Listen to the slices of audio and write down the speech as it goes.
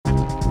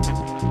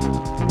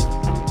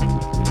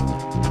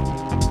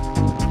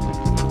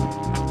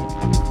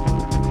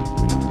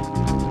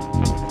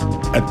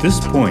At this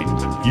point,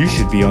 you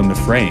should be on the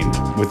frame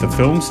with a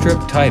film strip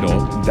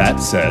title that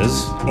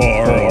says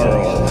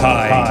Oral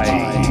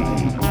Hygiene.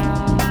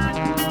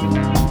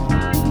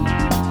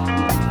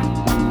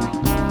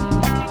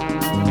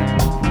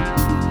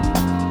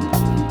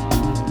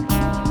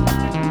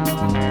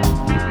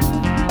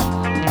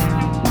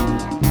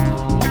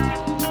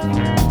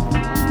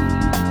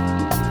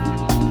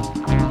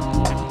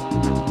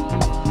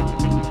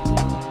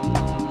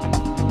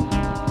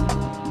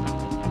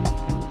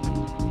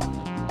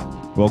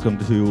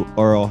 Welcome to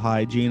Oral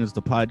Hygiene. It's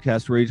the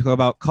podcast where we talk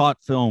about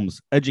caught films,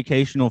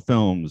 educational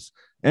films,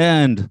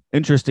 and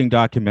interesting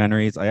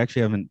documentaries. I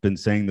actually haven't been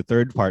saying the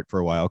third part for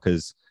a while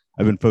because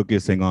I've been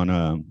focusing on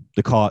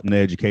the caught and the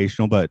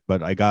educational, but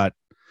I got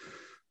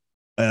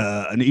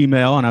an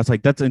email and I was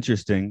like, that's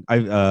interesting.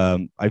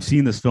 I've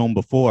seen this film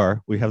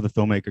before. We have the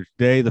filmmaker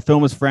today. The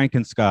film is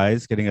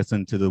Frankenskies, getting us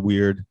into the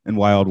weird and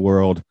wild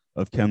world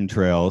of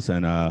chemtrails,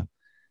 and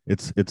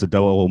it's a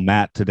double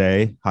Matt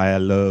today. Hi,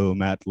 hello,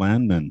 Matt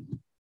Landman.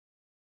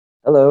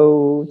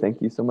 Hello, thank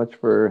you so much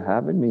for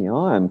having me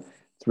on.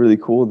 It's really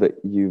cool that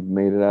you've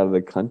made it out of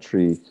the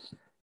country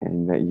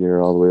and that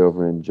you're all the way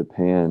over in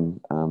Japan.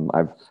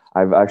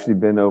 I've actually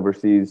been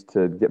overseas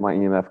to get my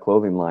EMF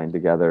clothing line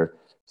together,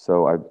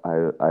 so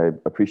I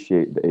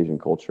appreciate the Asian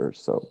culture.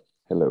 So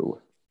hello.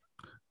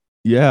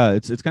 Yeah,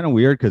 it's kind of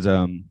weird because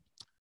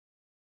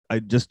I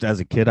just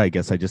as a kid, I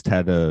guess I just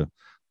had I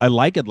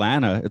like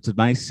Atlanta. It's a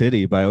nice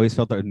city, but I always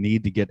felt the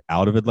need to get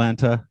out of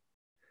Atlanta.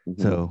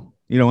 Mm-hmm. So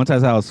once I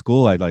was out of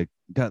school, I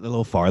got a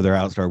little farther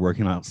out, started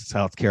working out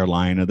South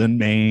Carolina, then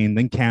Maine,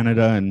 then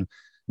Canada, and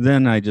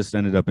then I just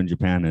ended up in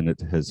Japan, and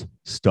it has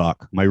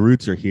stuck. My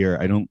roots are here.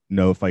 I don't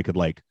know if I could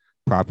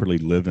properly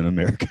live in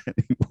America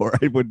anymore.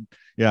 I would,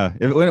 yeah.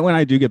 When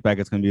I do get back,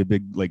 it's going to be a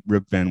big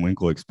Rip Van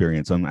Winkle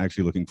experience. I'm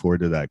actually looking forward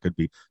to that. Could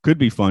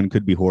be fun,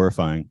 could be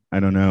horrifying. I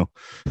don't know.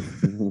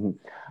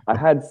 I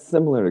had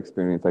similar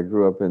experience. I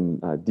grew up in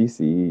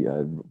DC,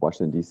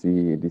 Washington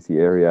DC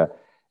area.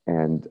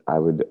 And I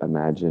would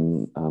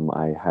imagine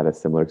I had a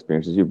similar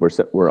experience as you.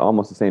 We're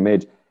almost the same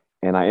age.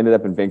 And I ended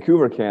up in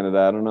Vancouver, Canada.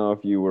 I don't know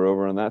if you were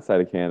over on that side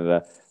of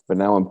Canada, but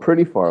now I'm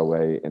pretty far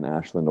away in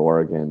Ashland,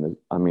 Oregon.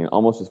 I mean,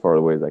 almost as far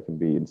away as I can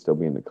be and still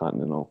be in the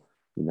continental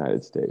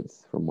United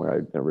States from where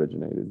I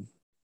originated.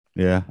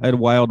 Yeah, I had a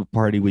wild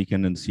party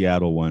weekend in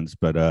Seattle once,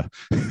 but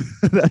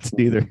that's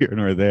neither here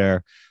nor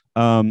there.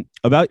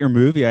 About your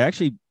movie, I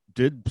actually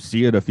did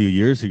see it a few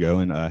years ago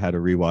and had a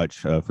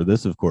rewatch for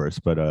this, of course.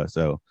 But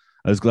so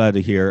I was glad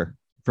to hear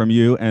from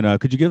you. And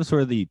could you give us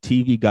sort of the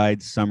TV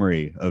guide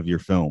summary of your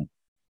film?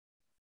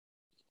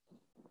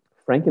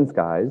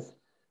 Frankenskies,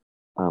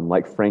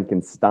 like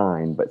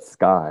Frankenstein, but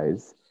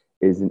skies,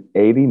 is an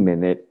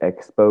 80-minute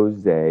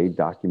expose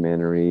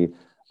documentary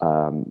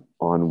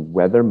on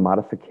weather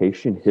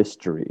modification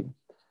history.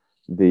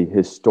 The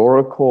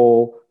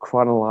historical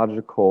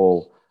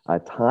chronological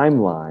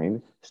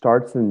timeline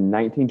starts in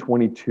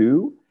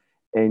 1922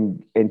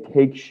 and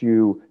takes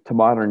you to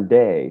modern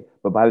day.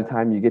 But by the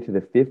time you get to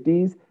the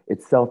 50s,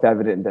 it's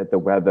self-evident that the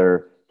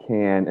weather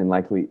can and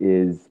likely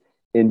is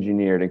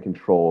engineered and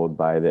controlled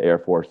by the Air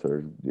Force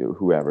or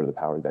whoever the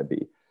power that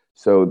be.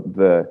 So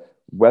the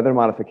weather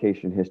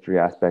modification history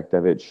aspect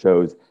of it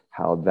shows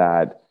how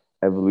that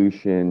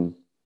evolution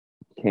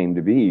came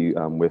to be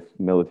with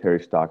military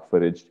stock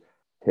footage,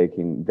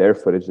 taking their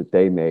footage that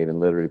they made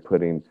and literally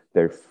putting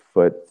their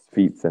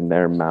feet in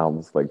their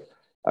mouths,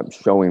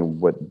 showing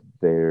what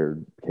they're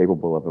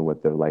capable of and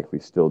what they're likely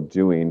still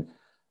doing.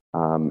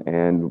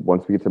 And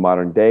once we get to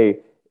modern day,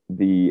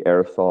 the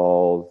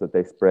aerosols that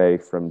they spray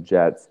from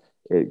jets,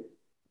 it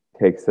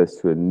takes us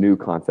to a new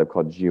concept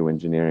called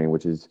geoengineering,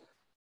 which is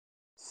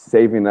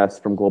saving us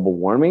from global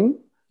warming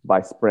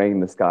by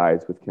spraying the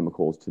skies with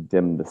chemicals to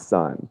dim the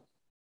sun.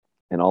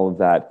 And all of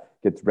that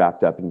gets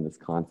wrapped up in this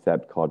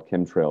concept called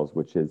chemtrails,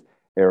 which is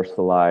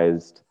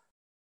aerosolized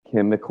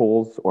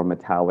chemicals or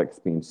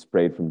metallics being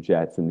sprayed from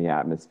jets in the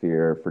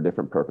atmosphere for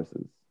different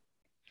purposes.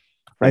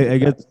 I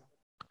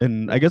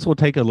guess we'll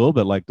take a little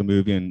bit like the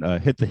movie and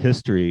hit the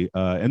history.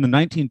 In the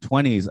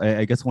 1920s,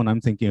 I guess what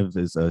I'm thinking of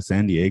is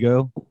San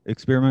Diego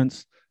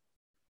experiments.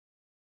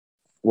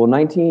 Well,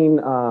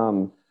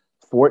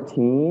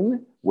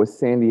 1914 was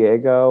San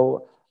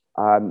Diego.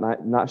 I'm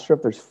not sure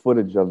if there's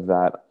footage of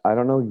that. I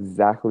don't know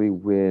exactly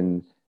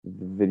when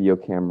the video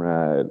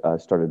camera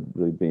started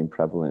really being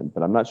prevalent,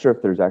 but I'm not sure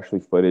if there's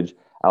actually footage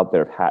out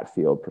there of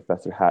Hatfield,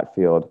 Professor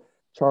Hatfield,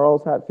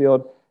 Charles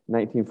Hatfield,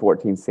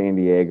 1914, San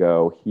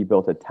Diego. He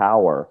built a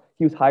tower.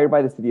 He was hired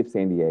by the city of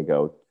San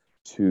Diego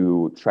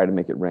to try to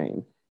make it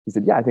rain. He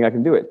said, yeah, I think I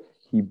can do it.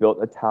 He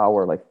built a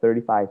tower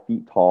 35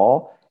 feet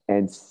tall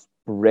and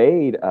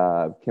sprayed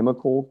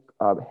chemical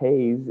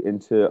haze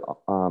into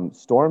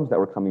storms that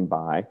were coming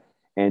by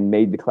and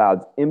made the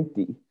clouds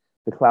empty.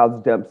 The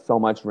clouds dumped so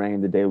much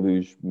rain, the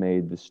deluge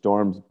made the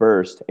storms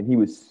burst, and he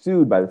was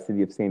sued by the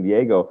city of San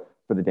Diego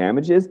for the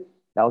damages.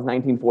 That was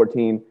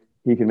 1914.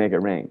 He could make it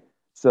rain.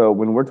 So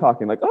when we're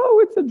talking oh,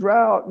 it's a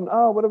drought, and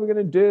oh, what are we going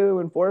to do,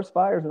 and forest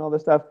fires and all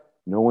this stuff,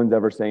 No one's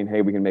ever saying,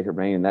 hey, we can make it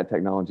rain. And that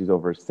technology is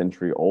over a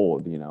century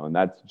old, and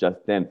that's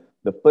just then.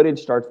 The footage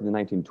starts in the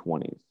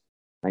 1920s,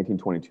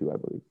 1922, I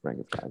believe,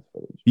 Frankenstein's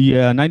footage.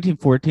 Yeah,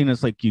 1914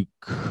 is like you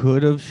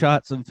could have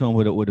shot some film,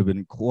 but it would have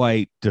been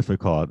quite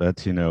difficult.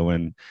 That's,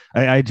 and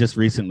I just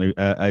recently,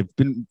 I've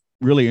been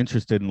really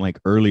interested in like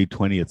early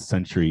 20th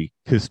century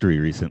history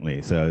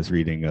recently. So I was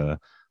reading a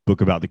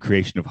book about the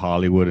creation of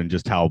Hollywood and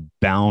just how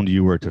bound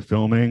you were to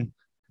filming.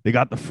 They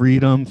got the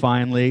freedom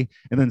finally,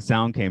 and then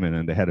sound came in,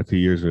 and they had a few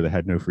years where they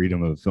had no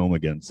freedom of film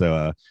again. So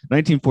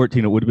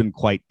 1914, it would have been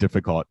quite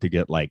difficult to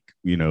get like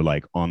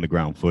on the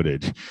ground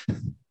footage.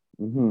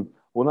 Mm-hmm.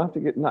 Well, not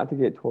to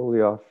get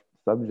totally off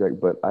subject,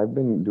 but I've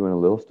been doing a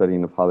little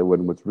studying of Hollywood,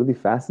 and what's really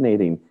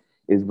fascinating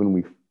is when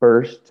we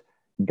first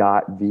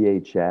got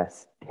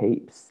VHS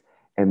tapes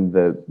and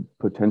the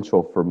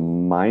potential for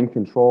mind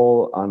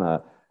control on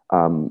a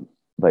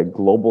like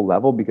global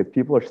level, because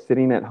people are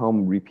sitting at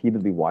home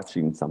repeatedly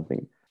watching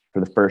something for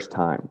the first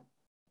time.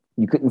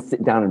 You couldn't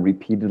sit down and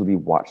repeatedly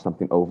watch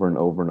something over and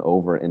over and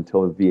over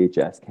until the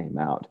VHS came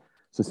out.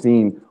 So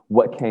seeing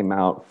what came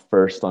out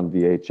first on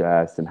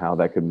VHS and how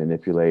that could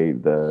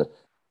manipulate the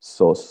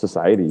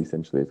society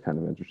essentially is kind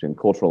of interesting.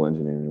 Cultural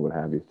engineering, what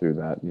have you, through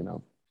that,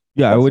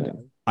 Yeah,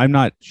 I'm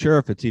not sure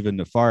if it's even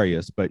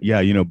nefarious, but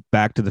yeah,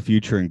 Back to the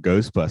Future and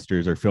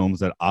Ghostbusters are films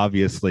that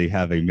obviously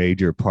have a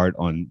major part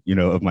on,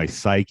 of my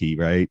psyche,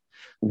 right?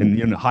 And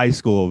in high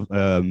school,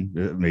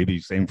 maybe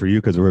same for you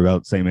because we're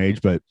about the same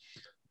age, but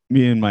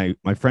me and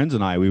my friends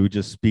and I, we would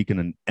just speak in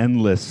an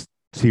endless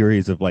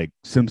series of like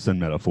Simpson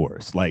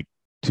metaphors, like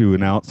to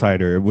an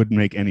outsider, it wouldn't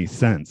make any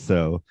sense.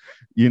 So,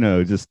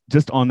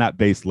 just on that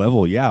base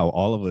level, yeah,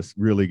 all of us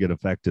really get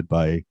affected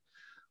by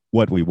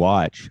what we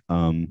watch.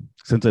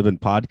 Since I've been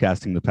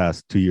podcasting the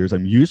past 2 years,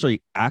 I'm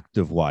usually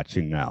active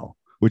watching now,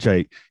 which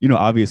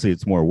obviously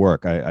it's more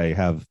work. I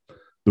have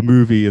the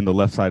movie in the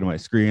left side of my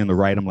screen, the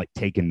right, I'm like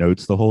taking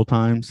notes the whole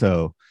time.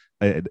 So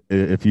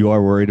if you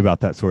are worried about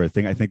that sort of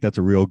thing, I think that's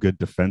a real good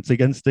defense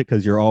against it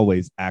because you're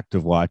always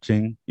active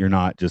watching. You're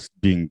not just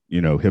being,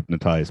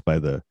 hypnotized by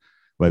the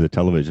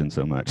television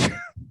so much.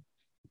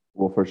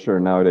 Well, for sure.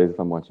 Nowadays, if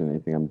I'm watching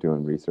anything, I'm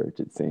doing research,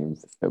 it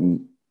seems,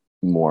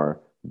 more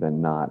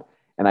than not.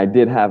 And I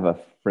did have a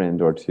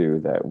friend or two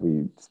that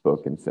we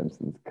spoke in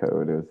Simpsons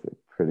code. It was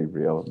pretty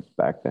real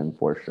back then,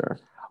 for sure.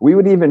 We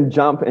would even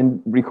jump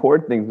and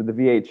record things with the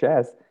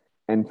VHS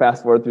and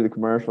fast forward through the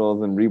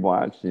commercials and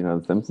rewatch,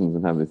 the Simpsons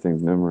and have these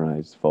things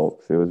memorized,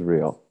 folks. It was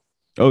real.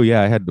 Oh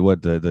yeah, I had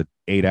the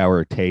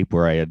 8-hour tape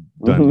where I had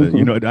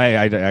done I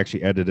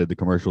actually edited the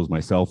commercials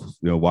myself,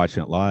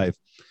 watching it live.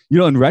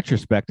 In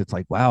retrospect, it's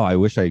like, wow, I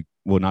wish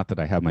not that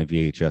I have my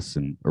VHS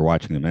and or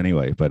watching them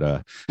anyway, but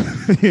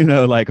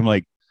like I'm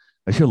like,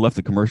 I should have left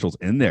the commercials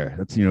in there.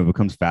 That's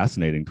becomes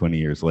fascinating 20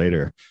 years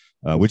later.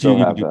 Which you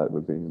have that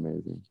would be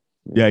amazing.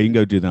 Yeah, you can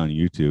go do that on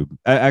YouTube.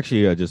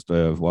 Actually, just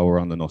while we're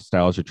on the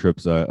nostalgia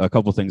trips, a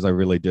couple of things I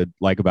really did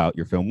like about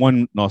your film.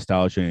 One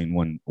nostalgia and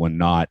one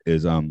not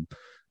is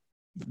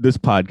this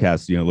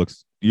podcast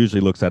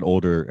usually looks at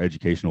older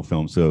educational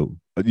films. So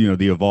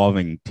the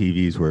evolving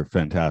TVs were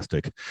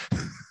fantastic.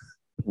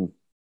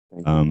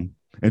 And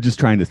just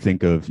trying to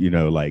think of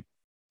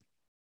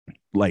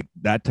like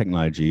that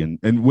technology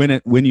and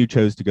when you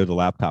chose to go to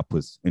laptop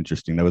was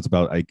interesting. That was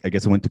about I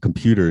guess it went to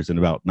computers in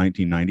about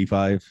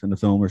 1995 in the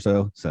film or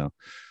so.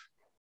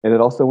 And it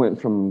also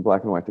went from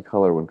black and white to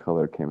color when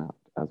color came out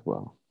as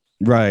well.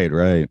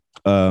 Right.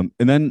 And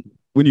then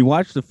when you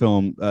watch the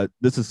film,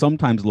 this is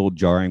sometimes a little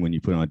jarring when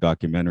you put on a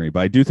documentary, but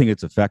I do think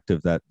it's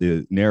effective that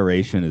the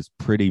narration is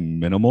pretty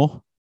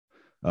minimal.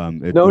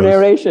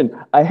 Narration.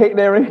 I hate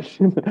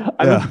narration.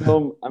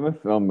 I'm a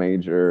film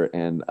major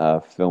and a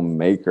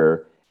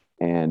filmmaker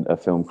and a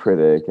film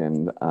critic,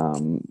 and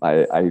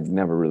I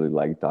never really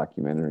liked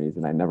documentaries,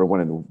 and I never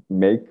wanted to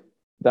make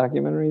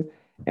documentaries,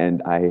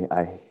 and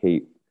I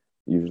hate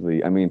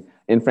usually. I mean,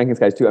 in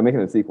Frankenstein's 2, I'm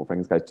making a sequel,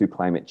 Frankenstein's 2: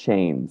 Climate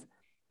Chains,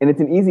 and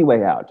it's an easy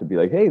way out to be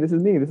like, hey, this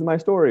is me, this is my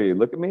story,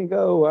 look at me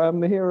go, I'm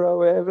the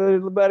hero,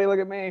 everybody look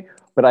at me.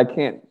 But I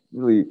can't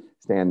really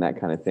stand that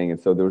kind of thing, and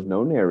so there was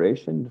no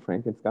narration to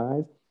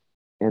Frankenstein's,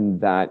 and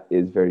that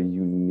is very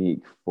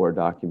unique for a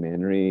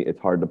documentary.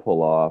 It's hard to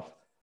pull off.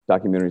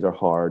 Documentaries are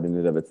hard in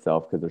and of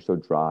itself because they're so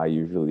dry,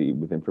 usually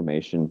with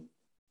information.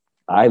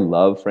 I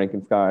love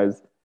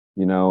Frankenstein's.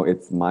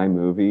 It's my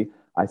movie.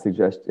 I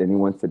suggest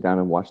anyone sit down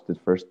and watch the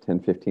first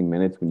 10, 15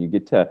 minutes. When you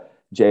get to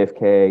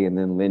JFK and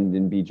then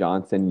Lyndon B.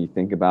 Johnson, you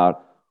think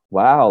about,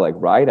 wow, like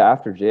right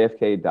after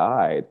JFK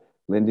died,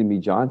 Lyndon B.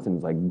 Johnson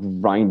is like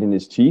grinding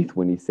his teeth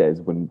when he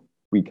says, when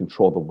we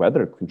control the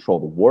weather, control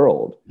the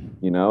world.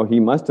 He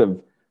must have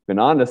been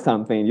onto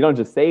something. You don't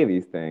just say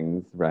these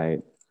things,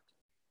 right?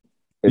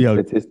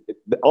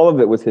 All of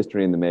it was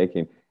history in the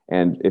making.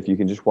 And if you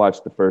can just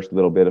watch the first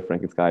little bit of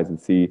Frankenstein's and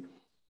see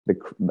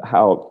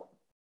how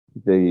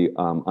the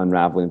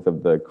unravelings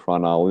of the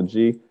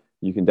chronology,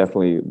 you can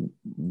definitely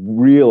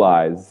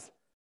realize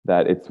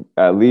that it's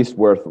at least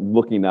worth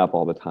looking up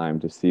all the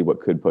time to see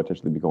what could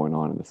potentially be going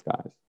on in the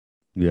skies.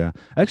 Yeah,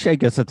 actually, I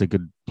guess that's a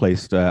good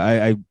place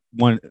to.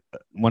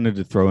 wanted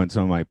to throw in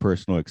some of my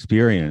personal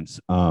experience.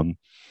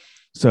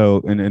 So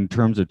in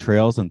terms of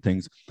trails and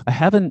things, I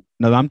haven't.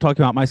 No, I'm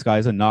talking about my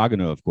skies in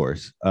Nagano, of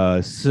course.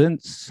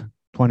 Since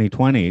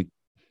 2020,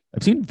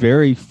 I've seen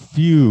very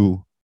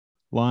few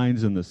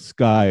lines in the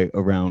sky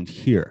around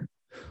here,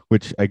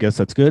 which I guess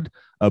that's good.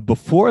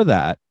 Before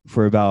that,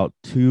 for about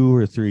 2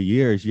 or 3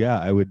 years, yeah,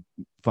 I would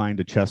find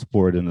a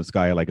chessboard in the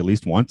sky like at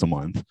least once a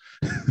month.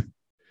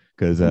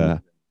 Because I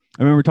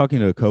remember talking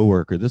to a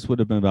coworker. This would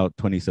have been about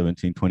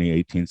 2017,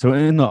 2018. So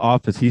in the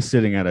office, he's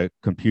sitting at a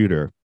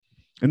computer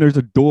and there's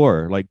a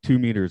door like 2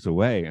 meters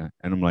away. And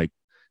I'm like,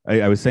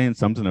 I was saying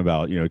something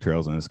about,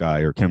 trails in the sky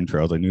or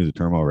chemtrails. I knew the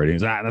term already.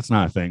 He's that's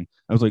not a thing.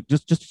 I was like,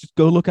 just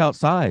go look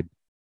outside.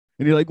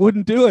 And he like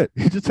wouldn't do it.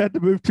 He just had to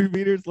move 2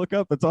 meters, look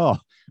up. That's all.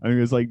 I mean,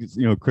 it was like,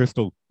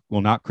 crystal, well,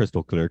 not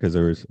crystal clear because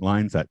there was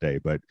lines that day,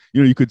 but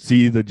you could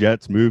see the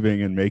jets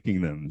moving and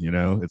making them.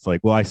 It's like,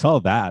 well, I saw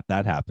that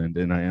happened,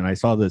 and I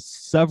saw this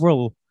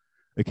several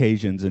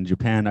occasions in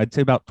Japan. I'd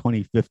say about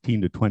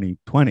 2015 to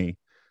 2020,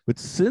 but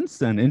since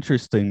then,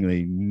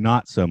 interestingly,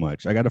 not so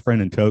much. I got a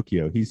friend in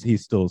Tokyo.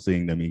 He's still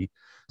seeing them.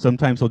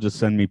 Sometimes he'll just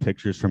send me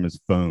pictures from his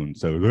phone.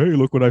 So, hey,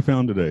 look what I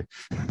found today.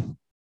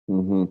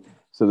 Mm-hmm.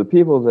 So the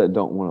people that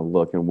don't want to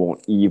look and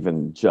won't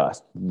even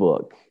just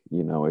look,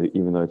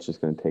 even though it's just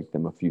going to take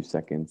them a few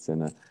seconds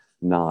and a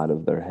nod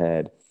of their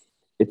head,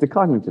 it's a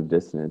cognitive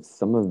dissonance.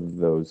 Some of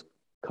those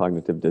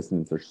cognitive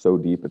dissonance are so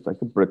deep, it's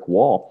like a brick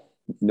wall.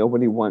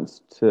 Nobody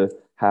wants to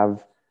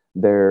have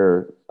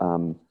their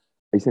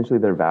essentially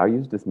their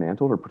values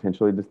dismantled or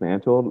potentially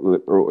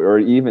dismantled or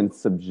even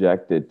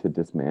subjected to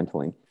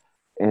dismantling.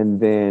 And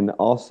then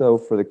also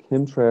for the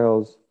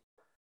chemtrails,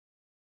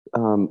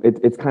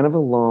 it's kind of a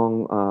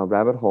long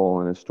rabbit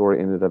hole and a story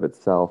in and of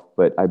itself,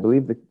 but I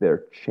believe that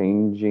they're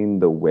changing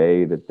the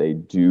way that they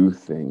do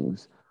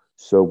things.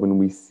 So when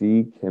we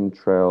see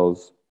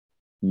chemtrails,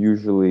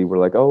 usually we're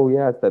like, oh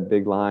yeah, it's that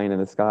big line in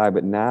the sky,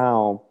 but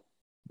now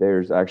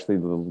there's actually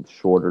the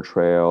shorter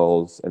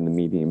trails and the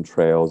medium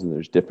trails, and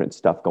there's different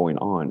stuff going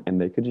on.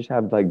 And they could just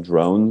have like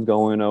drones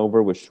going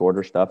over with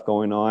shorter stuff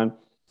going on,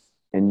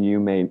 and you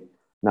may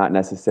not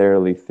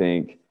necessarily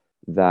think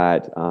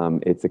that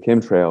it's a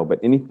chemtrail, but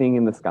anything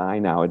in the sky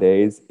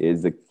nowadays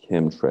is a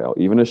chemtrail,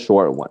 even a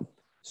short one.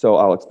 So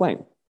I'll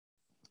explain.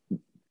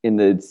 In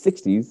the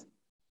 60s,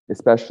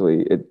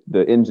 especially,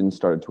 the engines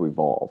started to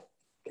evolve,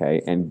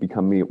 okay, and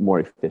become more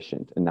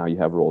efficient. And now you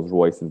have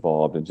Rolls-Royce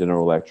involved, and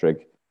General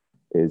Electric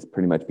is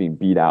pretty much being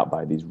beat out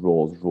by these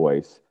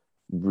Rolls-Royce,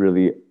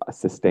 really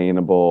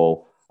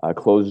sustainable,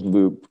 closed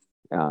loop.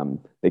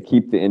 They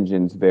keep the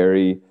engines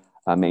very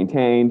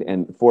maintained,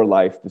 and for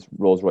life, this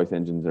Rolls-Royce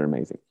engines are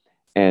amazing.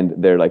 And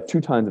they're like 2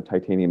 tons of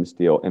titanium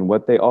steel. And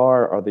what they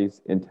are these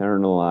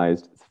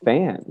internalized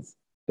fans.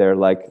 They're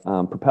like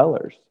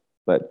propellers,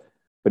 but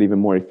even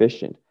more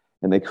efficient.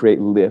 And they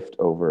create lift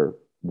over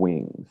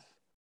wings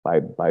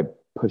by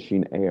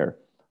pushing air.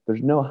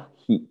 There's no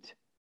heat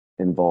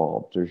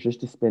involved. There's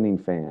just a spinning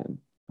fan.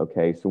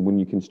 Okay, so when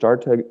you can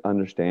start to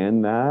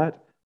understand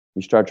that,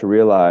 you start to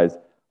realize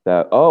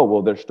that, oh,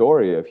 well, their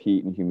story of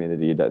heat and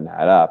humidity doesn't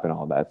add up and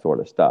all that sort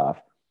of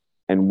stuff.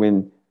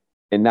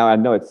 And now I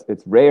know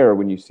it's rare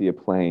when you see a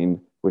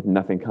plane with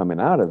nothing coming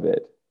out of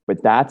it,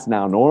 but that's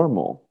now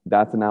normal.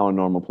 That's now a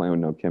normal plane with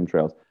no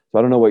chemtrails. So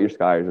I don't know what your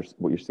skies or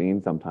what you're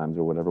seeing sometimes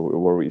or whatever,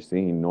 or what you're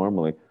seeing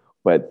normally,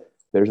 but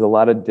there's a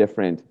lot of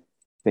different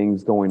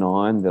things going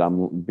on that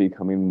I'm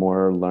becoming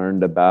more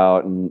learned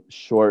about, and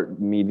short,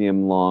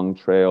 medium, long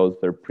trails.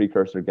 They're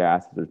precursor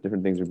gases. There's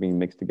different things that are being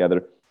mixed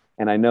together.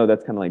 And I know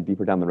that's kind of like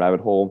deeper down the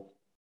rabbit hole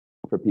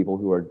for people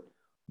who are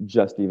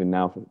just even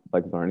now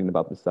like learning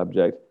about the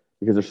subject,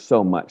 because there's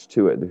so much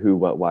to it, the who,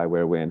 what, why,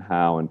 where, when,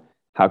 how, and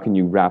how can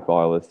you wrap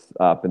all this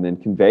up and then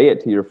convey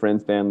it to your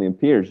friends, family, and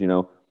peers.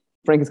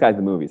 Frankenstein's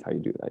the movies, how you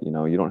do that.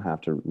 You don't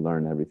have to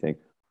learn everything,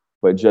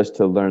 but just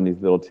to learn these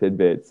little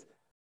tidbits,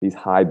 these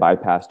high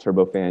bypass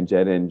turbofan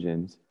jet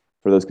engines.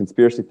 For those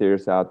conspiracy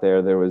theorists out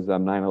there, there was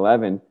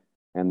 9/11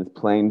 and this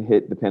plane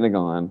hit the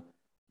Pentagon,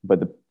 but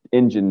the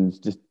engines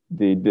just,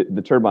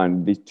 the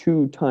turbine, these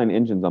 2-ton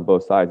engines on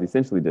both sides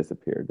essentially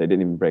disappeared. They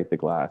didn't even break the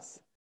glass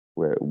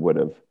where it would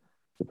have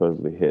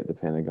supposedly hit the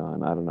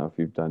Pentagon. I don't know if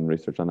you've done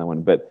research on that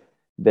one, but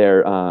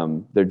they're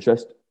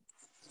just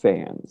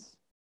fans.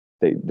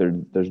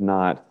 There's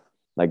not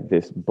like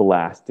this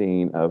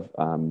blasting of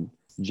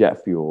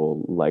jet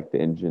fuel like the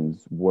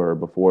engines were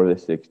before the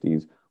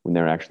 60s, when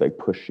they're actually like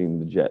pushing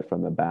the jet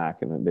from the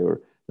back, and they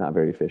were not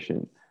very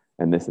efficient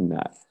and this and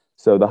that.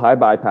 So the high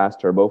bypass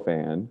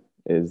turbofan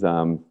is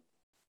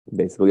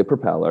basically a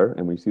propeller,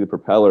 and when you see the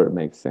propeller, it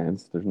makes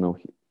sense. There's no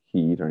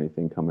heat or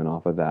anything coming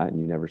off of that,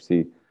 and you never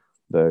see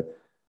the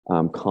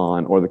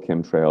con or the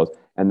chemtrails.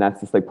 And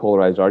that's this like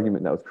polarized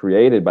argument that was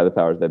created by the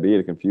powers that be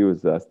to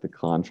confuse us. The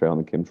contrail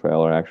and the chemtrail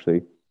are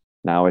actually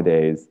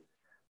nowadays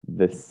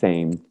the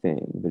same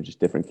thing. They're just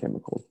different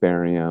chemicals,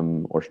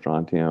 barium or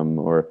strontium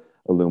or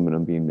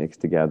aluminum being mixed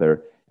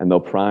together, and they'll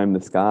prime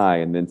the sky,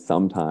 and then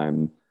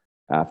sometime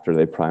after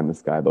they prime the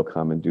sky, they'll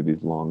come and do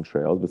these long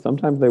trails, but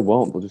sometimes they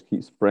won't. They'll just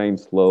keep spraying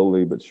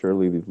slowly but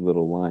surely these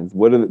little lines.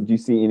 Do you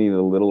see any of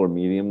the little or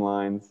medium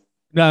lines?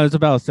 No, I was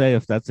about to say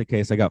if that's the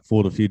case, I got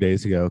fooled a few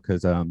days ago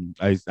because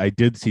I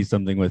did see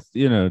something with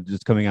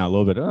just coming out a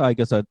little bit. Oh, I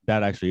guess that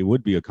actually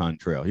would be a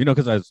contrail,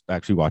 because I was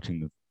actually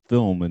watching the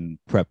film and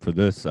prep for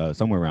this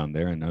somewhere around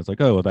there, and I was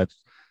like, oh, well,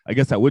 I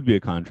guess that would be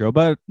a contrail,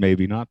 but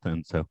maybe not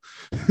then. So,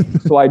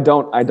 so I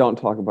don't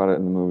talk about it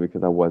in the movie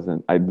because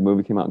the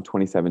movie came out in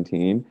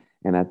 2017,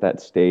 and at that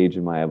stage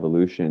in my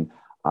evolution,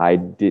 I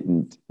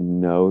didn't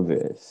know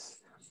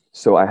this,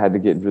 so I had to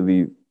get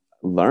really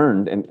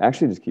learned and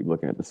actually just keep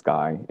looking at the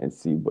sky and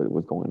see what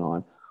was going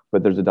on.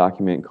 But there's a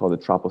document called the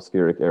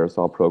Tropospheric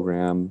Aerosol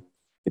Program.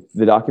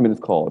 The document is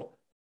called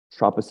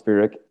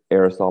Tropospheric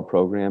Aerosol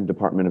Program,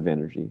 Department of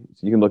Energy.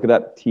 So you can look it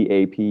up,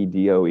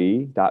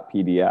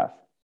 TAPDOE.PDF.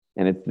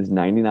 And it's this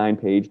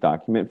 99-page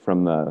document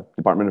from the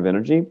Department of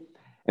Energy. And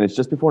it's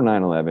just before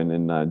 9/11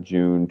 in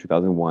June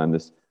 2001.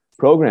 This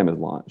program is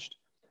launched.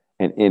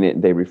 And in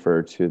it, they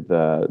refer to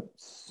the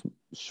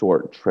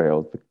short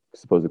trails, the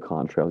supposed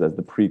contrails, as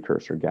the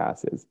precursor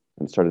gases.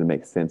 And it started to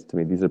make sense to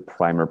me. These are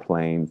primer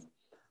planes.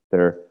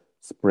 They're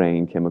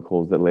spraying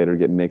chemicals that later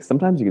get mixed.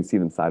 Sometimes you can see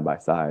them side by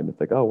side. It's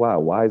like, oh, wow,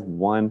 why is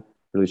one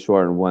really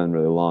short and one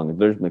really long?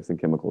 They're mixing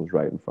chemicals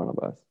right in front of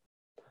us.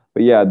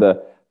 But yeah,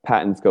 the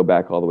patents go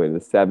back all the way to the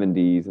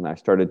 70s, and I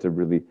started to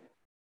really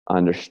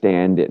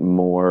understand it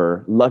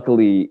more.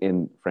 Luckily,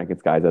 in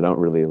Frankenskies, I don't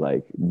really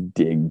like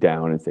dig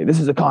down and say, this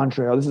is a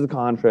contrail,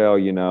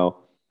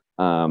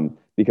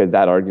 because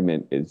that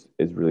argument is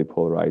really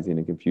polarizing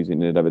and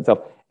confusing in and of itself.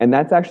 And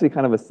that's actually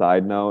kind of a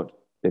side note.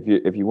 If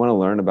you want to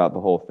learn about the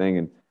whole thing,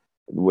 and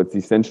what's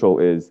essential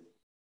is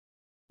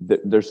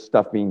there's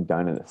stuff being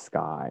done in the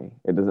sky.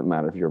 It doesn't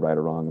matter if you're right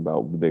or wrong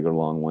about the big or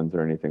long ones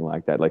or anything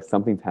like that. Like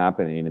something's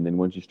happening, and then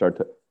once you start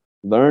to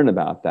learn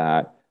about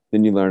that,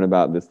 then you learn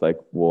about this, like,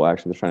 well,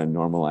 actually they're trying to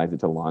normalize it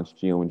to launch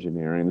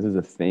geoengineering. This is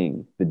a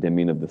thing, the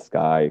dimming of the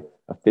sky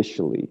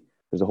officially.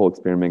 There's a whole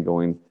experiment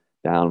going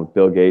down with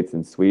Bill Gates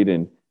in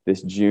Sweden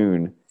this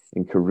June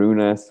in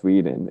Kiruna,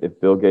 Sweden. If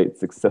Bill Gates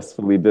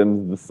successfully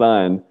dims the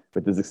sun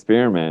with this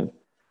experiment,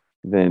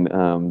 then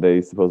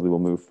they supposedly will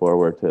move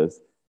forward to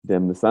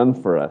dim the sun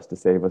for us to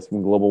save us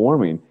from global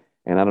warming.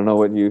 And I don't know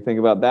what you think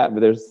about that,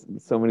 but there's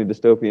so many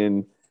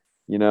dystopian,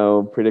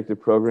 predictive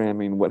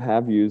programming, what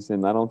have yous,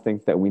 and I don't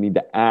think that we need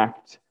to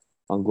act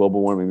on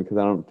global warming because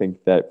I don't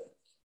think that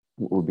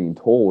what we're being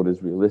told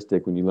is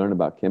realistic. When you learn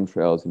about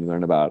chemtrails and you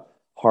learn about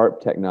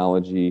HAARP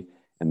technology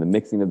and the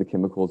mixing of the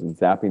chemicals and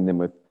zapping them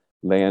with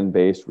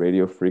land-based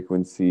radio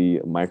frequency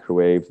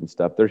microwaves and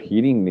stuff, they're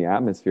heating the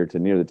atmosphere to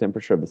near the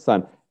temperature of the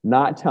sun,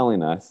 not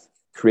telling us,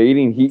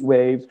 creating heat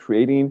waves,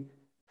 creating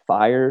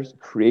fires,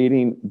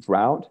 creating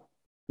drought,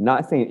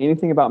 not saying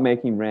anything about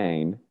making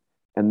rain,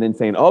 and then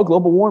saying, oh,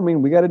 global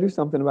warming, we got to do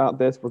something about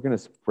this. We're going to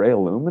spray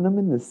aluminum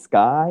in the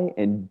sky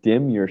and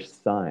dim your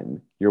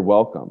sun. You're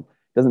welcome.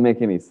 Doesn't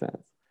make any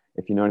sense.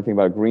 If you know anything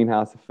about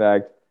greenhouse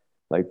effect,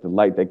 like the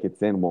light that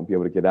gets in won't be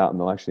able to get out, and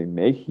they'll actually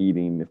make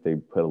heating if they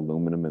put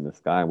aluminum in the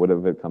sky. What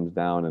if it comes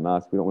down in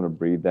us? We don't want to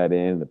breathe that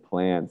in, the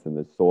plants and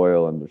the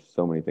soil, and there's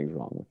so many things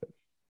wrong with it.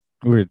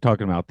 We were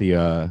talking about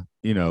the,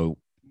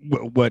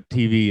 what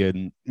TV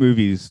and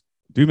movies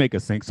do make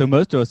us think. So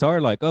most of us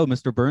are like, oh,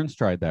 Mr. Burns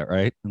tried that,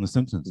 right? In The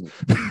Simpsons.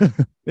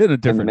 In a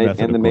different method,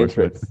 and the of course,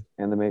 Matrix.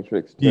 And the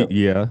Matrix, too.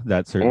 Yeah,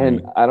 that's certainly.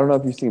 And I don't know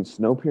if you've seen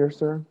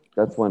Snowpiercer.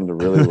 That's one to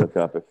really look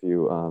up if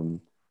you...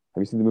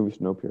 have you seen the movie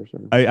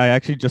Snowpiercer? I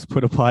actually just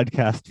put a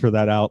podcast for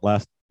that out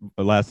last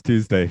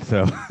Tuesday.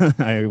 So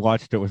I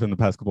watched it within the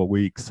past couple of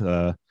weeks.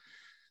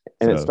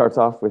 It starts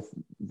off with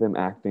them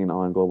acting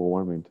on global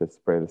warming to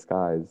spray the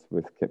skies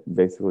with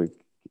basically,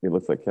 it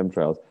looks like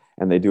chemtrails.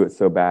 And they do it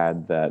so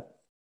bad that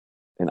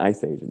an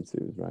ice age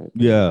ensues, right?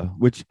 Yeah,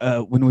 which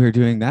when we were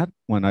doing that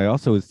one, I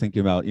also was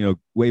thinking about,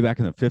 way back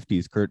in the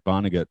 50s, Kurt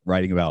Vonnegut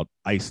writing about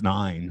Ice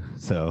Nine.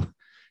 So,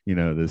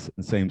 this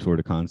same sort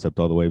of concept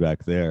all the way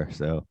back there.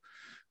 So,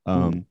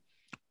 I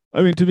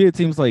mean, to me, it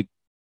seems like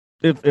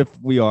if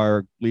we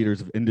are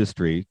leaders of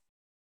industry,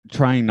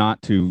 trying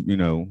not to,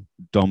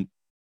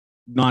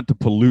 not to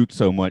pollute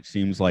so much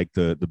seems like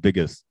the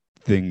biggest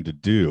thing to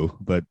do.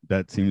 But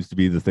that seems to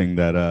be the thing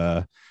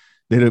that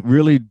they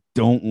really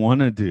don't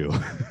want to do.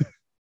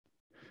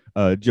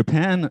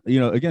 Japan,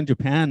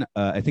 Japan,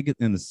 I think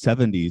in the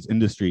 70s,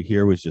 industry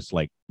here was just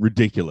like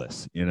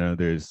ridiculous.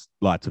 There's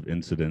lots of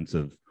incidents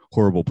of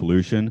horrible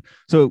pollution.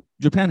 So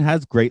Japan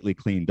has greatly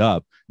cleaned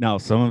up. Now,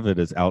 some of it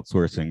is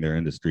outsourcing their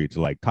industry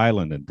to like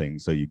Thailand and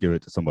things. So you give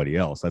it to somebody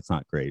else. That's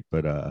not great.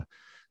 But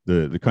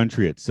the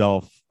country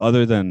itself,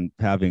 other than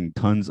having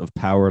tons of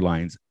power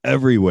lines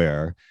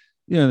everywhere,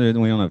 we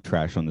don't have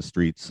trash on the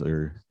streets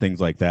or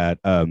things like that.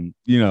 I'm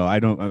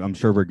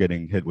sure we're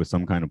getting hit with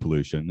some kind of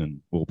pollution,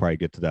 and we'll probably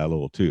get to that a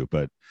little too.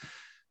 But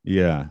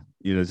yeah,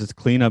 just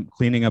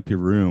cleaning up your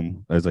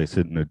room, as I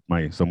sit in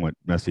my somewhat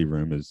messy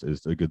room, is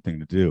a good thing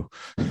to do.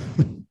 I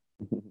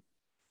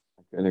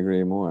couldn't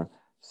agree more.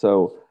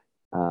 So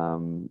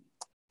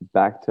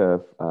back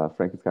to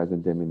Frankenstein's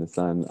and Dimming the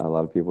Sun, a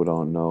lot of people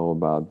don't know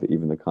about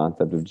even the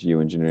concept of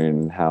geoengineering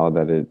and how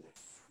that it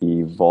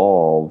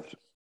evolved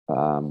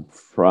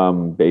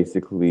from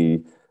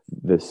basically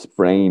the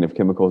spraying of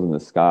chemicals in the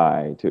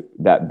sky to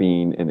that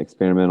being an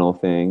experimental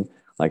thing.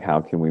 Like,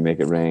 how can we make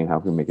it rain? How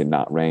can we make it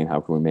not rain?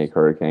 How can we make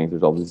hurricanes?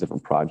 There's all these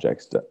different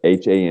projects. The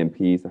HAMP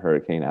is the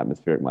Hurricane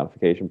Atmospheric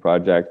Modification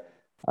Project.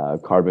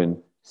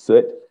 Carbon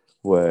soot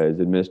was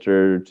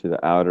administered to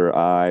the outer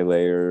eye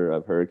layer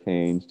of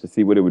hurricanes to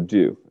see what it would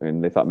do.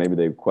 And they thought maybe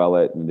they'd quell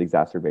it, and it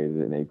exacerbated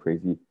it and made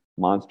crazy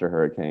monster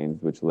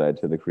hurricanes, which led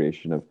to the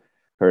creation of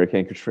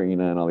Hurricane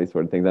Katrina and all these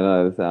sort of things. I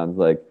know that sounds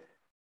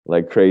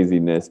like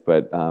craziness,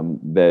 but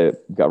the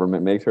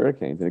government makes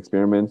hurricanes and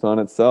experiments on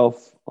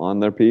itself, on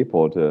their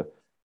people, to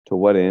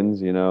what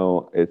ends.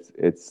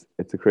 It's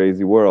a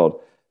crazy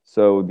world.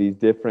 So these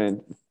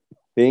different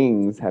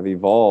things have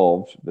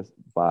evolved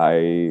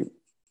by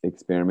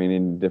experimenting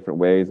in different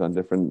ways on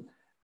different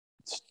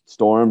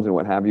storms and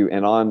what have you,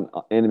 and on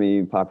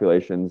enemy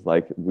populations.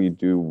 Like, we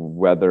do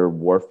weather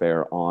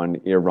warfare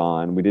on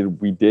Iran.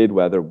 We did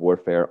weather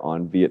warfare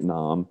on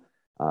Vietnam.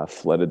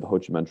 Flooded the Ho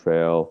Chi Minh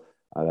Trail.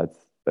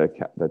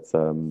 That's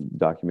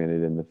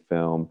documented in the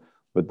film.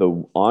 But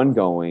the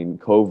ongoing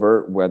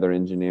covert weather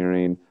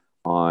engineering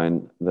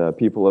on the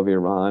people of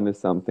Iran is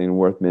something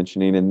worth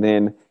mentioning. And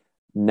then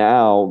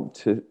now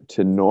to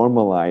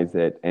normalize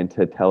it and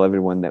to tell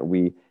everyone that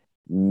we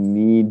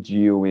need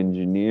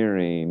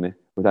geoengineering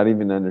without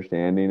even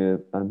understanding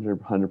it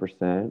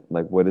 100%.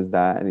 Like, what does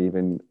that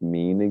even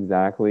mean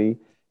exactly?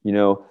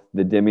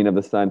 The dimming of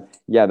the sun.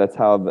 Yeah, that's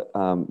how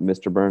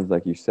Mr. Burns,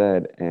 like you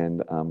said,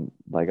 and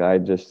like I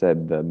just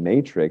said, the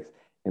Matrix.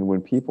 And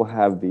when people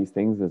have these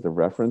things as a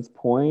reference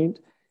point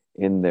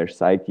in their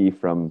psyche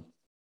from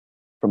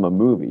a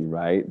movie,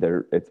 right?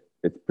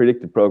 It's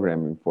predictive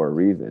programming for a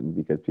reason,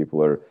 because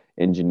people are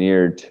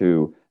engineered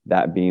to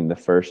that being the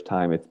first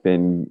time it's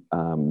been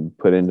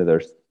put into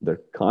their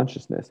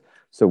consciousness.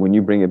 So when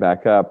you bring it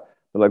back up,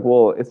 they're like,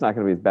 well, it's not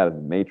going to be as bad as the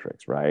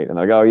Matrix, right? And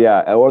they're like, oh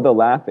yeah, or they'll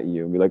laugh at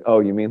you and be like, oh,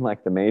 you mean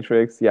like the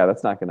Matrix? Yeah,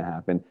 that's not going to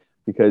happen,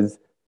 because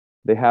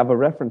they have a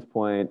reference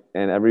point,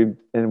 and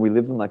we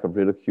live in like a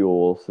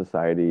ridicule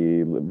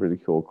society,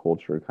 ridicule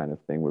culture kind of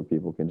thing, where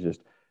people can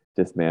just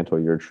dismantle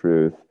your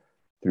truth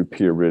through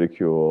pure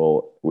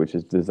ridicule, which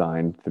is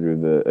designed through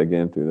the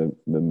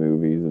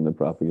movies and the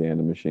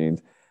propaganda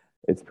machines.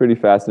 It's pretty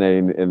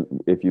fascinating.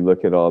 And if you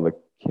look at all the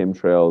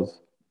chemtrails,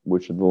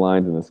 which are the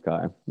lines in the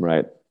sky,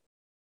 right?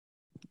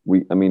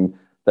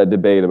 That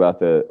debate about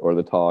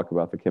the talk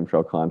about the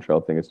chemtrail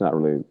contrail thing, it's not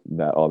really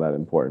all that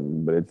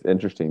important, but it's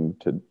interesting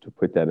to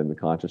put that in the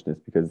consciousness,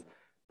 because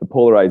the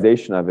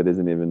polarization of it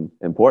isn't even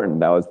important.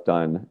 That was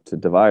done to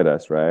divide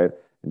us, right?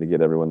 And to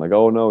get everyone like,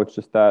 oh no, it's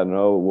just that, and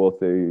oh, well, it's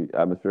the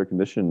atmospheric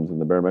conditions and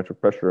the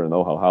barometric pressure, and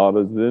oh, how hot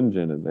is the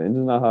engine? And the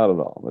engine's not hot at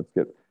all. Let's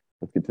get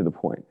to the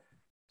point.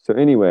 So,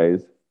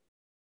 anyways,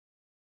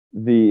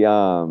 the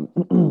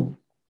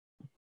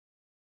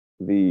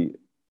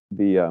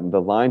the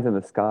lines in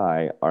the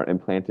sky are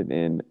implanted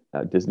in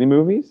Disney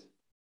movies,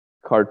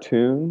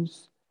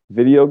 cartoons,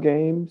 video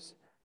games,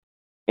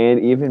 and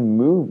even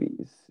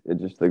movies,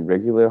 just like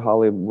regular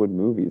Hollywood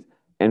movies.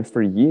 And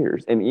for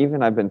years, and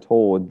even I've been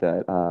told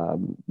that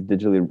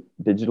digitally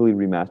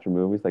remastered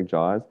movies like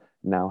Jaws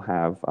now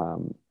have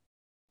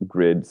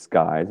grid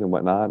skies and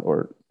whatnot,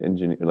 or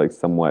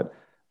somewhat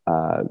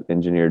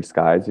engineered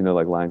skies,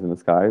 like lines in the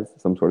skies.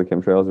 Some sort of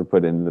chemtrails are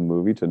put in the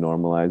movie to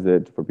normalize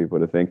it, for people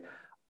to think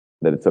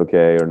that it's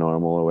okay or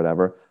normal or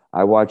whatever.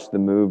 I watched the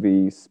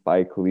movie,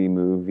 Spike Lee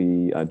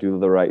movie, Do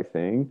the Right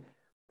Thing.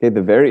 Okay,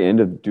 the very end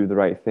of Do the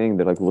Right Thing,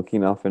 they're like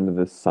looking off into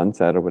the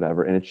sunset or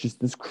whatever, and it's just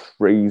this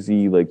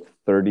crazy, like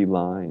 30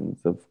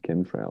 lines of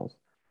chemtrails.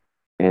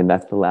 And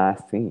that's the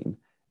last scene.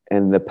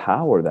 And the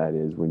power that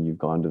is when you've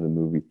gone to the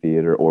movie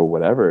theater or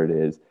whatever it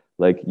is,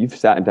 like, you've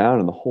sat down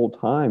and the whole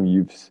time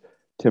you've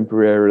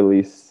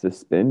temporarily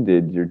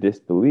suspended your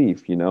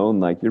disbelief, and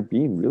like you're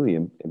being really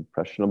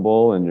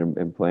impressionable, and you're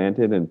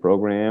implanted and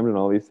programmed and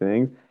all these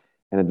things.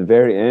 And at the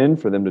very end,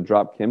 for them to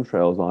drop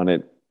chemtrails on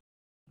it,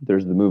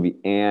 there's the movie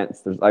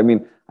Ants. I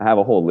have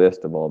a whole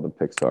list of all the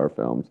Pixar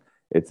films.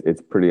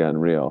 It's pretty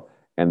unreal.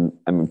 And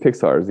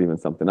Pixar is even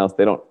something else.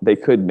 They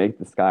could make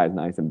the skies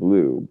nice and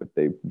blue, but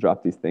they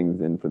drop these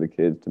things in for the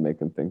kids to make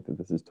them think that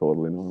this is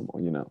totally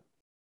normal.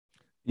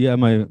 Yeah,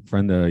 my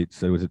friend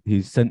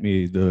he sent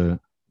me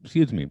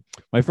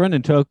my friend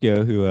in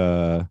Tokyo, who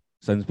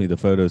sends me the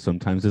photos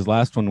sometimes. His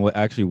last one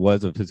actually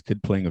was of his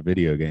kid playing a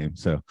video game.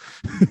 So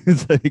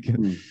it's like,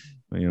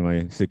 my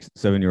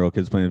 7-year-old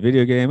kid's playing a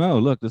video game. Oh,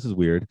 look, this is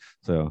weird.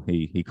 So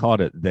he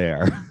caught it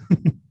there.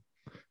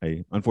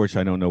 Unfortunately,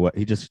 I don't know what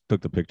he just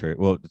took the picture.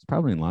 Well, it's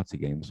probably in lots of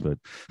games, but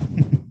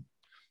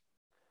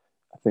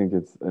I think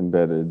it's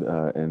embedded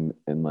and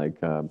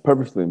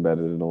purposely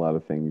embedded in a lot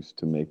of things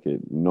to make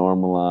it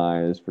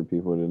normalized for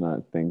people to not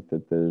think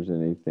that there's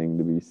anything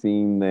to be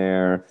seen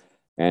there.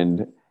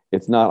 And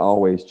it's not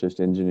always just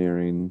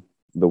engineering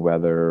the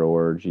weather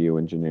or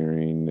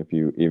geoengineering. If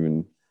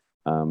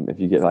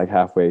you get like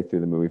halfway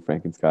through the movie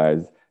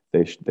Frankenstein's,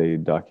 they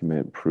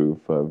document proof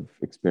of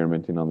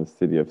experimenting on the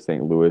city of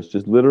St. Louis,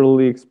 just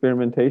literally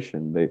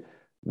experimentation.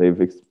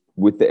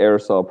 With the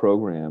aerosol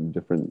program,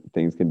 different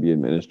things can be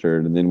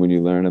administered, and then when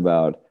you learn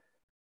about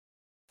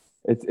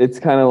it's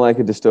kind of like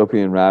a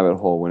dystopian rabbit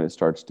hole when it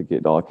starts to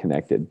get all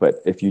connected.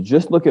 But if you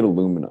just look at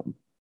aluminum,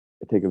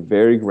 I take a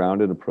very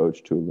grounded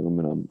approach to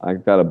aluminum.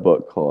 I've got a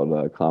book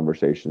called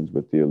Conversations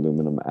with the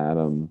Aluminum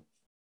Atom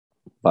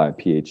by a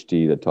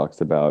PhD that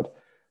talks about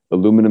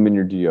aluminum in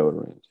your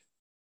deodorant.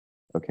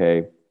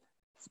 Okay.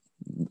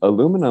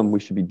 Aluminum,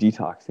 we should be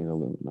detoxing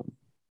aluminum.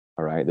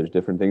 All right. There's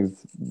different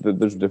things,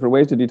 there's different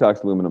ways to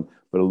detox aluminum,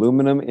 but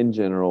aluminum in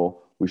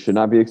general, we should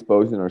not be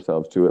exposing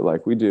ourselves to it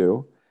like we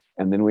do.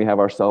 And then we have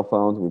our cell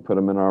phones, we put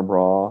them in our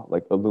bra,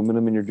 like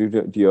aluminum in your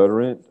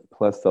deodorant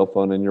plus cell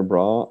phone in your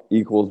bra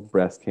equals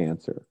breast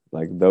cancer.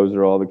 Like those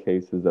are all the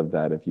cases of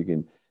that. If you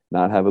can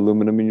not have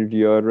aluminum in your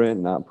deodorant,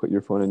 not put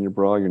your phone in your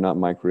bra, you're not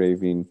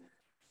microwaving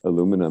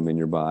aluminum in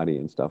your body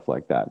and stuff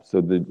like that.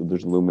 So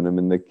there's aluminum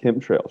in the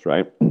chemtrails,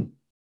 right?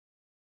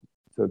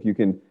 So if you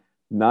can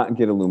not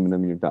get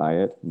aluminum in your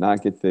diet,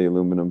 not get the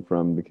aluminum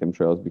from the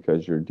chemtrails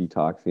because you're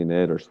detoxing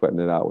it or sweating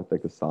it out with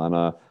like a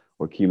sauna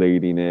or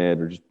chelating it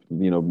or just,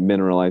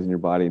 mineralizing your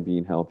body and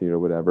being healthy or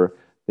whatever,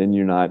 then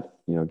you're not,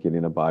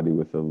 getting a body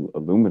with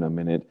aluminum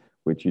in it,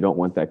 which you don't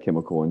want that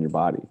chemical in your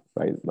body,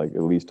 right? Like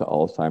it leads to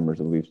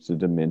Alzheimer's, it leads to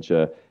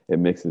dementia. It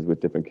mixes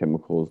with different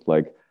chemicals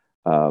like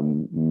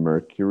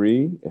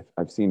mercury.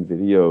 I've seen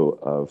video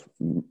of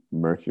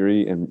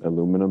mercury and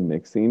aluminum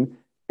mixing,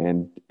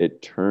 and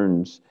it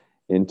turns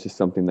into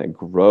something that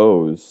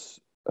grows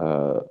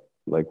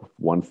like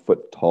 1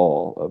 foot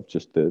tall of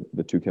just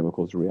the two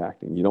chemicals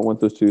reacting. You don't want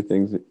those two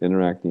things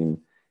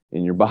interacting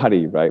in your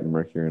body, right?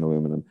 Mercury and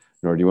aluminum.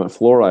 Nor do you want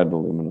fluoride and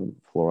aluminum.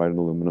 Fluoride and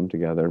aluminum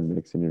together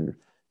mix in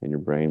your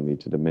brain, lead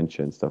to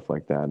dementia and stuff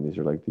like that. And these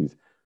are like these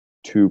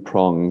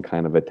two-pronged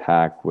kind of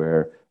attack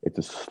where it's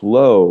a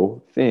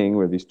slow thing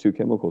where these two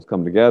chemicals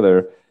come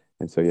together.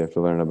 And so you have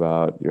to learn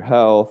about your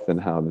health and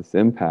how this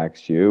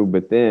impacts you.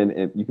 But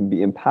then you can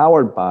be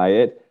empowered by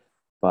it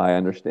by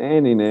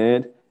understanding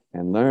it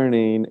and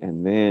learning,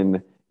 and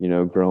then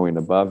growing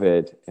above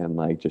it and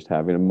like just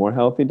having a more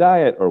healthy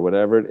diet or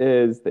whatever it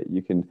is that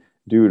you can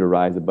do to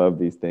rise above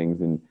these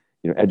things and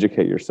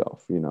educate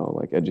yourself.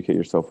 Like educate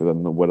yourself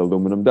on what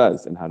aluminum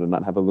does and how to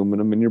not have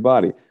aluminum in your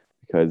body,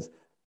 because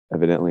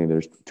evidently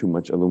there's too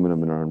much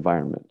aluminum in our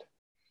environment.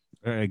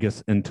 I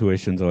guess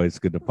intuition's always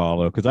good to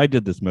follow, because I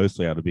did this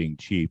mostly out of being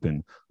cheap,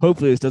 and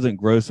hopefully this doesn't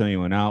gross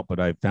anyone out, but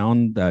I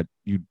found that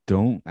you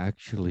don't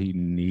actually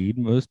need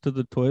most of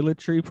the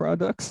toiletry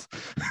products.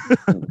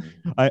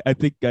 I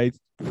think I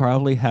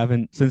probably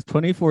haven't since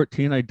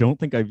 2014. I don't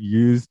think I've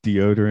used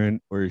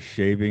deodorant or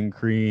shaving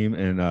cream,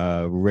 and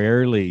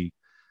rarely,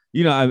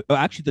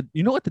 actually,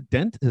 what the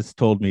dentist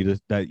told me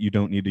that you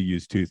don't need to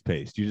use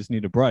toothpaste. You just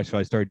need to brush. So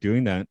I started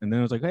doing that, and then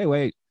I was like, hey,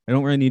 wait, I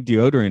don't really need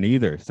deodorant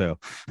either. So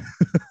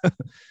I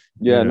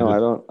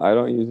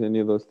don't use any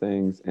of those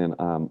things. And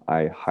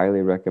I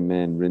highly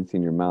recommend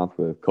rinsing your mouth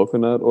with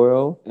coconut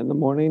oil in the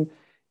morning.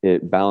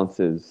 It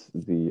balances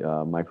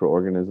the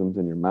microorganisms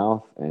in your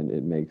mouth, and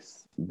it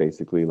makes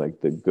basically like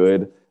the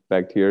good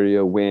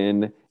bacteria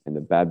win and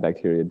the bad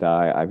bacteria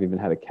die. I've even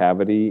had a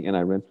cavity and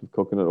I rinsed with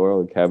coconut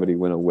oil. The cavity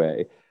went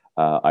away.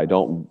 I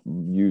don't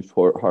use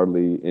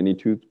hardly any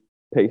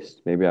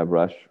toothpaste. Maybe I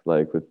brush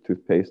like with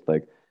toothpaste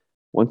like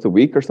once a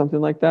week or something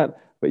like that.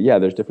 But yeah,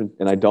 there's different,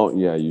 and I don't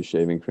use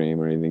shaving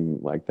cream or anything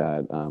like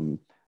that.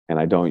 And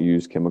I don't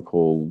use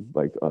chemical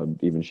like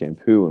even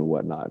shampoo and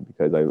whatnot,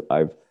 because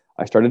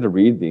I started to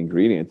read the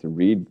ingredients and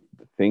read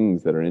the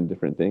things that are in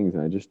different things,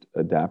 and I just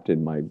adapted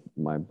my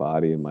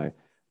body and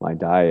my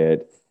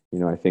diet.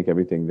 I think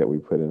everything that we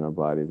put in our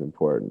body is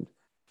important.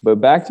 But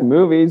back to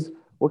movies,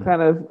 what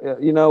kind of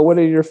what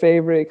are your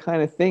favorite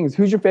kind of things?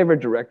 Who's your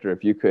favorite director,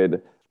 if you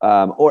could?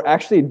 Or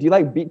actually, do you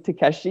like Beat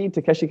Takeshi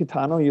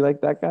Kitano? You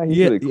like that guy? He's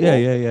really cool.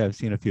 Yeah. I've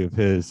seen a few of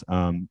his.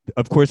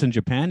 Of course, in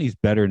Japan, he's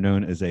better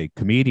known as a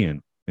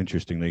comedian,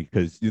 interestingly,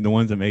 because the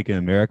ones that make it in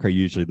America are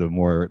usually the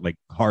more like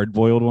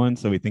hard-boiled ones.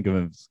 So we think of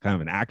him as kind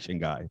of an action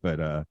guy. But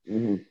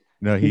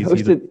no, he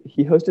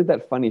hosted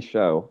that funny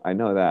show. I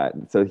know that.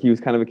 So he was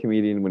kind of a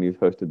comedian when he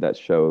hosted that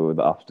show,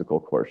 the obstacle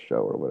course show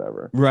or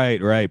whatever.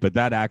 Right. But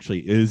that actually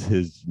is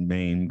his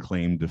main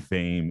claim to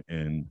fame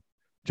in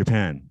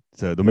Japan.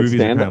 So the movies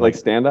like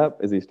stand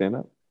up. Is he stand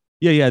up?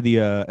 Yeah.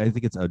 I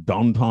think it's a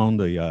Downtown,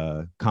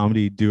 the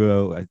comedy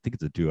duo. I think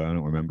it's a duo. I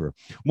don't remember.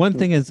 One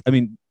thing is,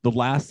 the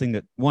last thing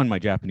that my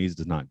Japanese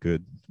is not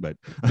good, but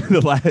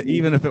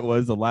even if it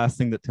was, the last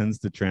thing that tends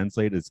to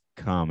translate is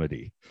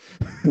comedy.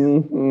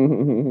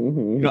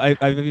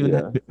 I've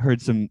even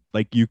heard some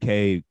like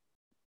UK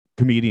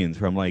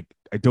comedians where I'm like,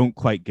 I don't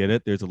quite get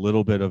it. There's a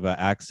little bit of an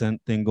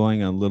accent thing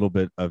going, a little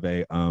bit of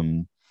a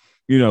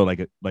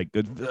like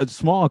a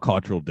small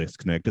cultural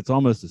disconnect. It's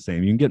almost the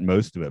same. You can get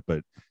most of it,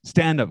 but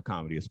stand-up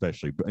comedy,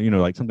 especially,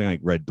 like something like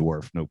Red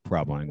Dwarf, no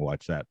problem. I can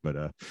watch that,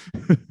 but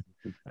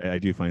I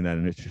do find that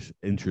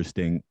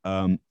interesting.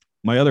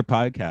 My other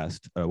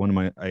podcast,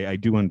 I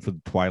do one for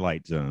the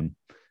Twilight Zone,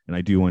 and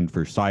I do one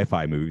for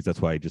sci-fi movies.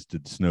 That's why I just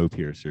did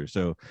Snowpiercer.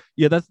 So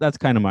yeah, that's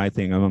kind of my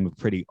thing. I'm a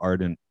pretty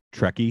ardent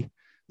Trekkie.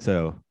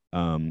 So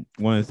one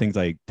of the things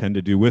I tend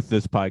to do with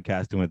this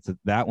podcast and with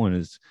that one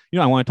is,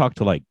 I want to talk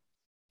to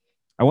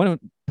I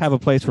want to have a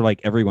place where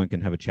everyone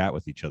can have a chat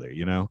with each other,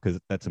 because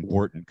that's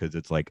important, because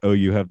it's like, oh,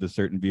 you have the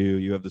certain view,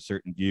 you have the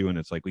certain view. And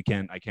it's like,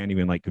 I can't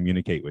even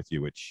communicate with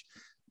you, which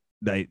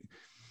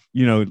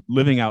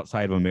living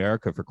outside of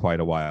America for quite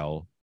a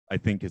while, I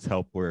think has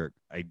helped where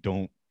I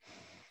don't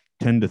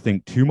tend to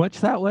think too much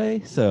that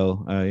way.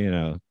 So,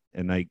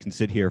 and I can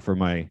sit here for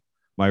my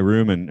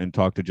room and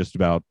talk to just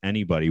about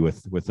anybody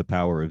with the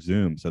power of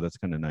Zoom. So that's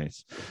kind of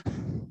nice.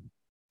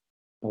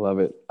 I love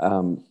it.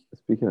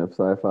 Speaking of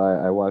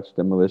sci-fi, I watched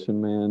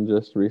Demolition Man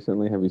just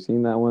recently. Have you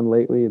seen that one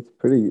lately? It's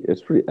pretty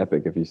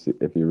epic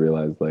if you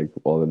realize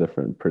all the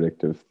different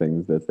predictive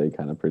things that they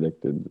kind of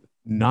predicted.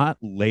 Not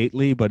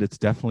lately, but it's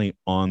definitely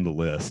on the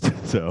list.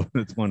 So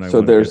that's one I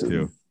want to get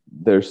to.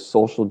 There's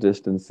social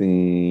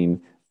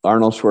distancing.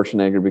 Arnold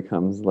Schwarzenegger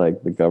becomes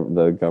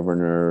the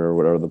governor or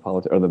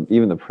whatever,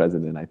 even the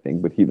president, I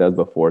think. But that was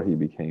before he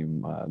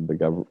became the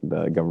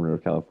governor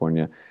of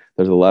California.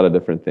 There's a lot of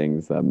different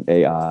things,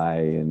 AI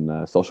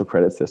and social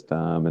credit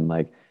system,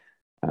 and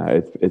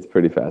it's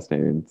pretty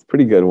fascinating. It's a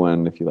pretty good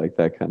one if you like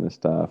that kind of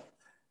stuff.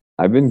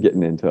 I've been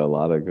getting into a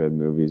lot of good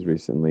movies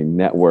recently.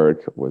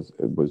 Network was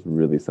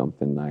really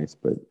something nice,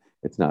 but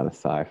it's not a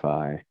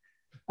sci-fi.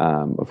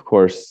 Of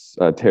course,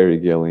 Terry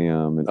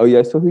Gilliam,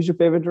 and so who's your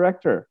favorite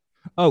director?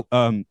 Oh,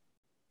 I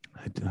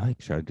do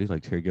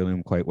like Terry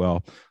Gilliam quite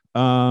well.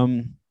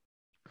 I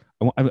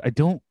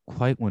don't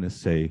quite want to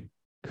say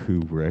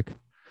Kubrick.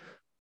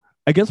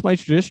 I guess my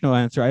traditional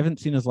answer, I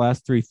haven't seen his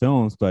last 3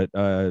 films, but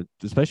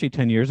especially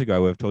 10 years ago, I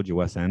would have told you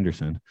Wes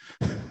Anderson.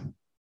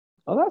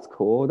 Oh, that's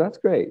cool. That's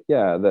great.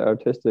 Yeah, the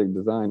artistic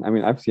design. I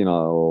mean, I've seen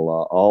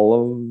all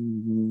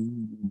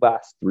of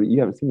last 3. You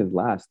haven't seen his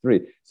last 3.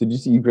 So did you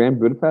see Grand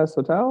Budapest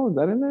Hotel? Is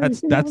that in there?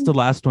 That's the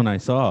last one I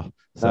saw.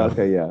 So,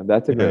 okay, yeah,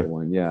 that's a great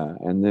one. Yeah,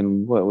 and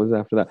then what was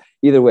after that?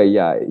 Either way,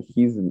 yeah,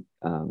 he's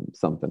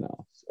something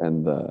else,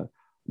 and the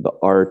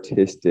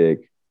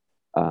artistic,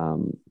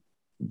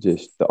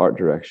 just the art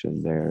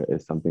direction there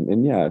is something.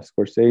 And yeah,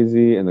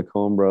 Scorsese and the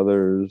Coen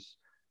brothers.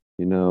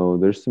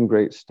 There's some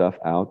great stuff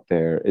out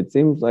there. It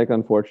seems like,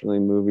 unfortunately,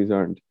 movies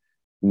aren't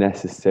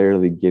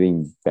necessarily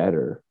getting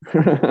better.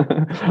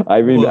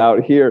 I mean,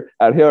 out here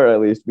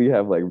at least, we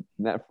have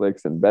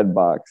Netflix and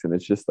Bedbox, and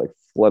it's just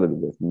flooded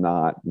with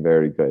not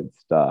very good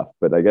stuff.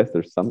 But I guess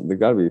there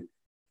got to be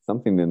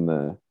something in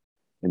the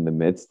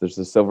midst. There's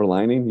a silver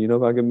lining. You know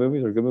about good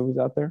movies or good movies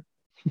out there?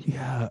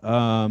 Yeah.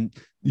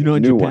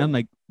 In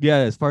Japan,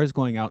 as far as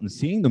going out and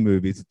seeing the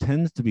movies, it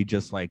tends to be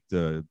just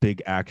the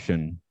big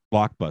action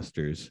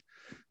blockbusters.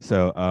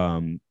 So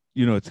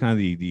it's kind of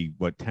the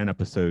 10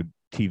 episode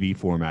TV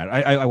format.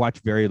 I watch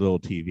very little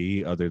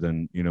TV other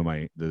than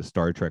the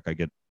Star Trek I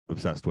get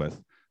obsessed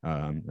with.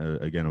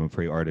 Again, I'm a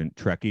pretty ardent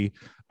Trekkie.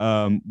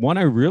 One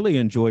I really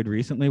enjoyed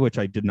recently, which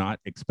I did not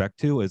expect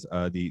to, is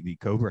the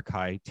Cobra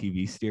Kai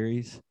TV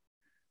series.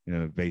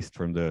 Based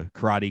from the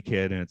Karate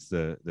Kid, and it's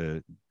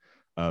the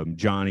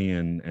Johnny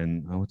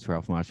and what's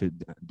Ralph Macchio,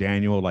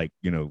 Daniel,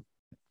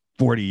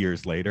 40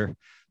 years later.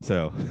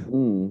 So.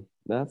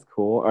 That's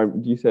cool.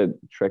 You said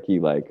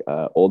Trekkie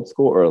old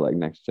school or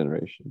Next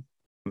Generation?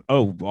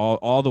 Oh,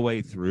 all the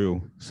way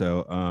through.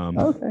 So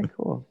okay,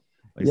 cool.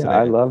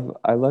 I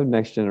love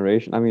Next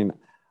Generation. I mean,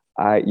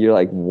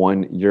 you're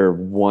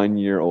 1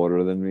 year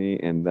older than me,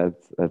 and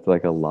that's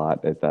a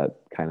lot at that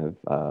kind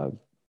of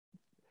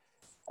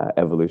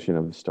evolution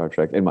of Star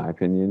Trek, in my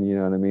opinion. You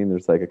know what I mean?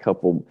 There's a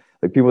couple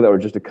people that were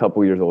just a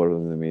couple years older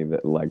than me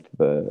that liked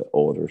the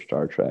older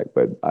Star Trek,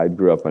 but I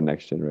grew up on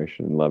Next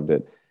Generation and loved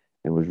it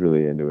and was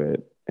really into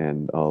it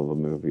and all the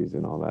movies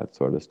and all that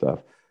sort of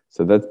stuff.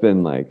 So that's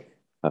been that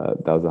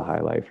was a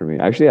highlight for me.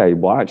 Actually, I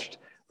watched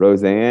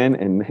Roseanne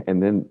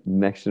and then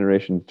Next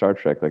Generation Star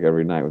Trek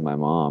every night with my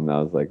mom. That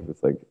was this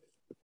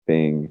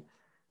thing,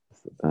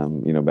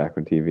 back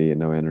when TV and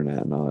no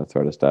internet and all that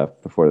sort of stuff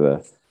before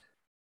the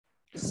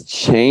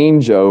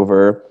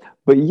changeover.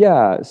 But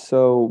yeah,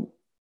 so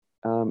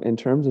in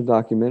terms of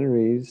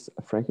documentaries,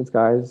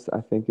 Frankenskies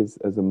I think is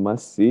a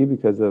must see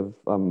because of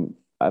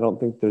I don't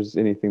think there's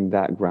anything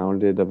that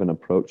grounded of an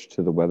approach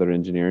to the weather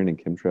engineering and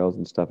chemtrails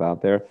and stuff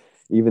out there,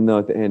 even though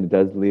at the end it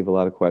does leave a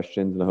lot of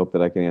questions, and I hope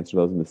that I can answer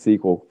those in the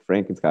sequel,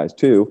 Frankenskies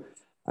 2.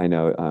 I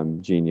know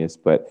I'm genius,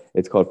 but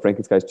it's called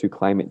Frankenskies 2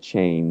 Climate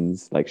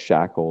Chains,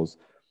 Shackles.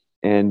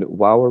 And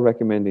while we're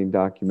recommending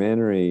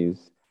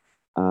documentaries,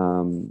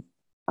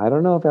 I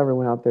don't know if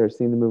everyone out there has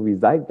seen the movie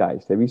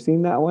Zeitgeist. Have you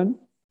seen that one?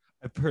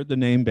 I've heard the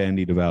name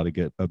bandied about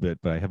a bit,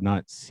 but I have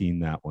not seen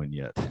that one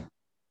yet.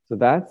 So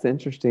that's an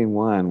interesting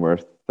one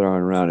worth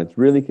throwing around. It's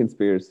really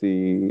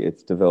conspiracy.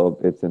 It's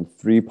in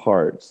 3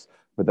 parts,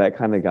 but that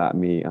kind of got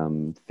me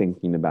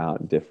thinking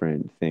about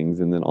different things.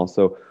 And then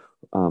also,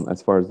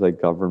 as far as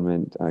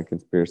government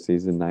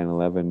conspiracies in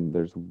 9/11,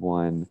 there's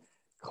one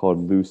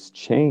called Loose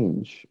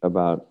Change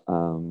about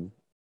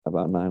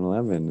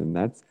 9/11, and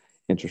that's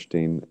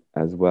interesting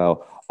as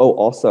well. Oh,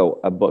 also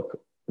a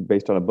book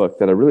based on a book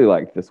that I really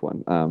liked. This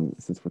one,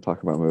 since we're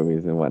talking about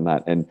movies and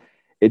whatnot, and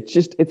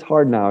it's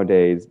hard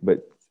nowadays,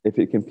 but if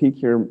it can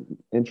pique your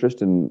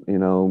interest and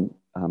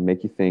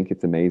make you think,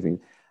 it's amazing.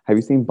 Have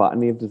you seen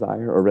Botany of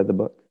Desire or read the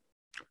book?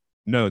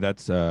 No,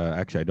 that's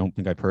actually I don't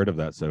think I've heard of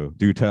that. So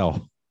do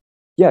tell.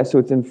 Yeah, so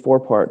it's in four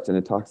parts, and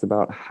it talks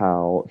about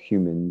how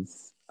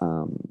humans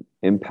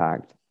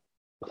impact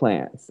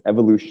plants,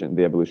 evolution,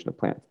 the evolution of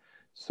plants.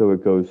 So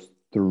it goes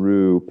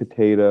through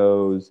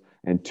potatoes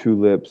and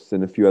tulips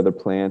and a few other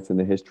plants in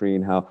the history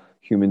and how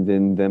humans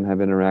in them have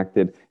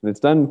interacted. And it's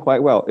done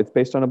quite well. It's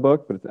based on a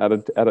book, but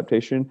it's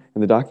adaptation,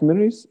 and the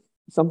documentary's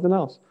something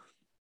else.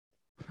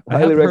 I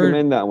highly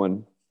recommend that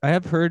one. I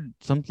have heard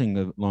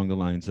something along the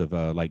lines of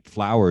like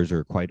flowers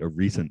are quite a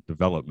recent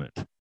development.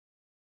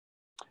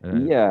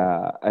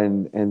 Yeah,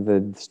 and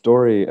the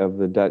story of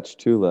the Dutch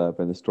tulip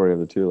and the story of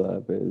the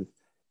tulip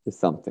is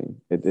something.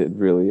 It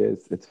really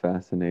is. It's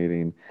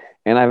fascinating.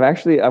 And I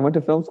went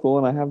to film school,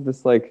 and I have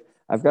this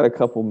I've got a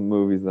couple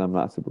movies that I'm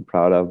not super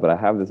proud of, but I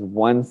have this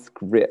one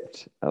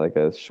script, like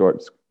a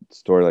short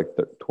story, like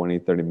 20,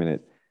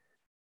 30-minute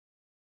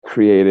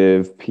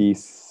creative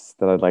piece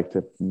that I'd like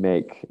to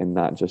make and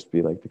not just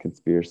be like the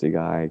conspiracy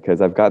guy.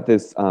 Because I've got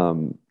this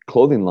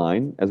clothing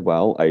line as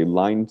well. I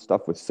line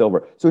stuff with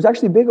silver. So it's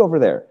actually big over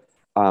there.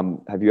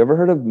 Have you ever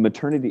heard of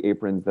maternity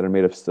aprons that are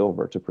made of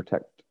silver to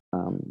protect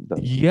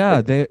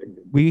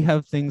we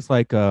have things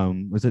like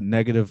was it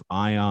negative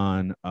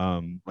ion,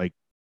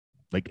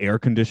 like air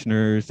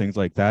conditioners, things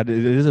like that.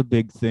 It is a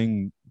big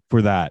thing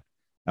for that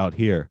out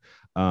here.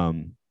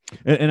 And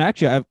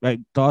actually, I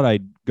thought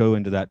I'd go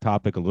into that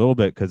topic a little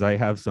bit because I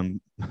have some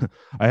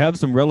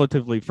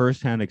relatively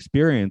firsthand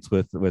experience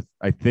with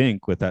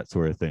that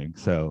sort of thing.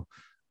 So,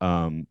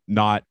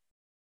 not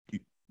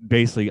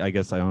basically, I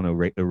guess I don't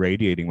know,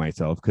 irradiating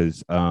myself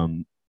because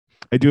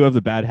I do have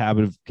the bad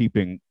habit of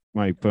keeping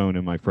my phone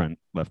in my front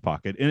left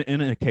pocket in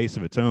a case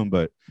of its own.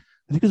 But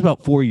I think it was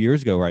about 4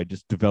 years ago where I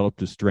just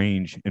developed a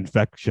strange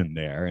infection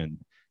there, and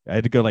I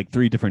had to go like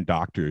 3 different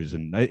doctors,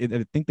 and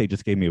I think they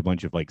just gave me a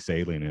bunch of like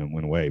saline and it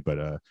went away. But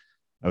I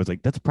was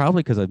like, that's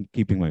probably because I'm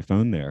keeping my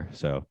phone there.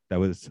 So that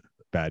was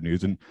bad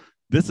news. And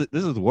this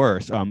is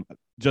worse.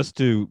 Just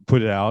to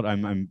put it out,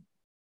 I'm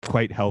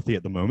quite healthy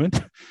at the moment,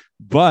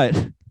 but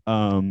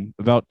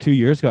about 2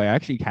 years ago, I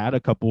actually had a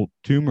couple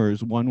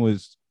tumors. One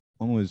was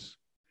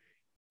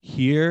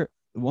here,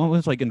 one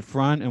was like in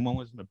front, and one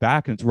was in the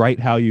back, and it's right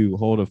how you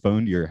hold a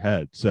phone to your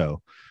head.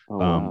 So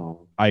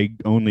wow. I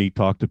only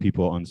talk to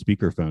people on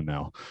speakerphone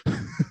now.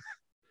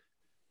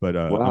 But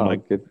wow, I'm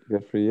like, good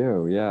for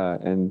you. Yeah.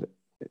 And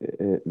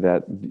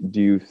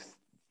do you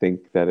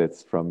think that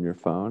it's from your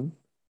phone?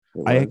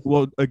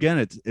 Well,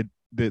 again,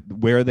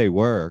 where they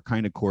were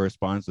kind of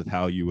corresponds with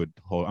how you would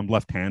hold. I'm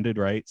left-handed,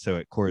 right? So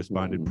it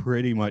corresponded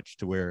pretty much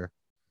to where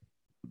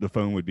the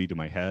phone would be to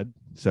my head.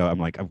 So I'm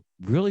like, I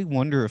really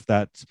wonder if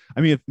that's,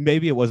 I mean, if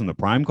maybe it wasn't the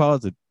prime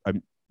cause,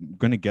 I'm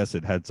going to guess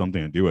it had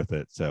something to do with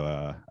it.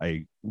 So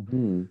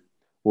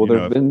well,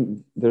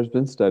 there's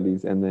been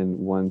studies, and then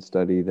one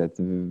study that's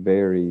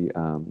very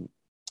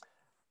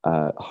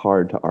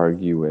hard to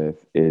argue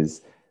with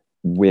is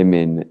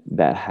women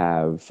that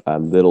have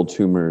little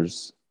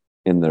tumors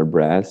in their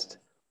breast,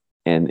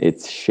 and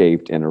it's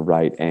shaped in a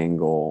right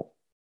angle,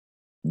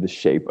 the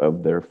shape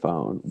of their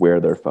phone,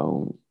 where their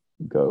phone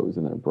goes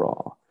in their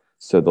bra.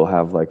 So they'll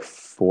have like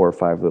 4 or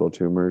 5 little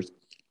tumors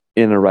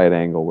in a right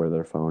angle where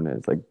their phone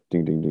is, like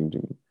ding, ding, ding,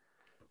 ding.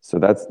 So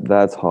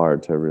that's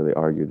hard to really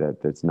argue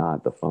that it's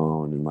not the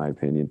phone, in my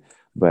opinion.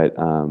 But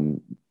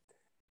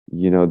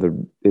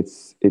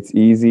it's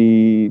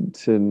easy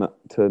to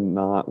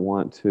not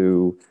want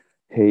to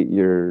hate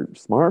your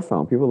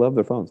smartphone. People love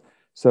their phones.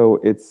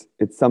 So it's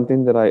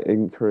something that I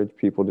encourage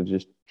people to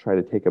just try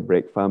to take a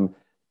break from.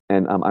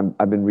 And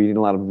I've been reading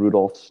a lot of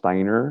Rudolf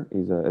Steiner.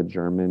 He's a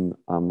German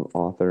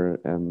author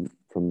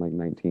from like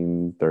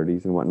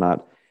 1930s and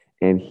whatnot.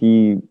 And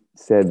he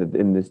said that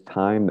in this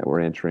time that we're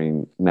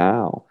entering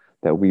now,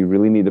 that we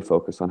really need to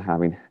focus on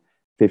having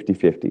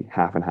 50-50,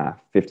 half and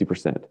half,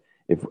 50%.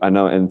 If I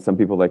know, and some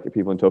people, like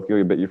people in Tokyo,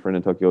 you bet your friend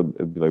in Tokyo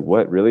would be like,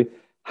 what, really?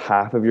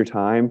 Half of your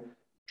time,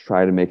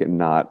 try to make it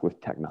not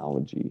with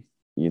technology,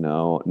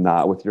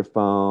 not with your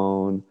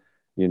phone,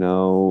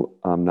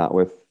 not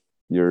with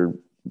your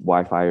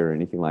Wi-Fi or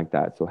anything like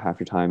that. So half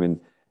your time in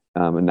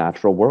a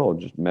natural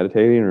world, just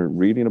meditating or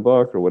reading a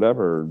book or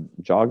whatever, or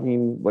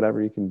jogging,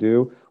 whatever you can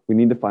do. We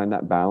need to find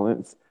that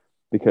balance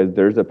because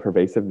there's a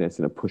pervasiveness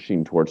and a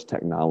pushing towards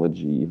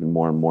technology even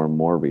more and more and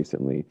more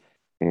recently.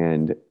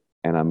 And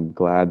I'm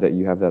glad that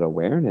you have that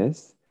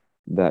awareness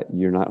that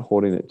you're not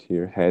holding it to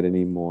your head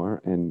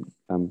anymore. And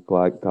I'm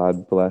glad,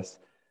 God bless.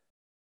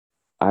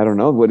 I don't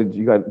know. What did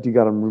you got? Do you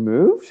got them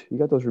removed? You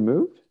got those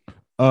removed?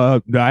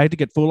 I had to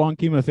get full-on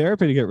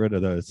chemotherapy to get rid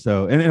of those.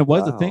 So, and it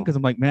was a thing because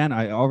I'm like, man,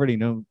 I already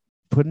know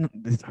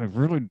I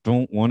really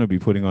don't want to be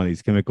putting on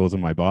these chemicals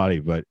in my body,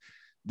 but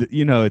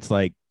it's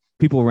like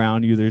people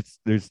around you,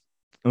 there's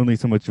only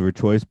so much of a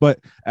choice. But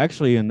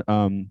actually,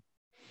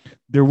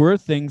 there were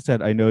things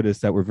that I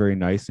noticed that were very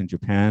nice in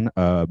Japan.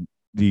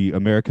 the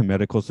American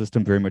medical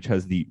system very much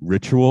has the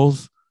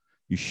rituals.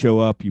 You show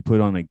up, you put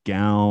on a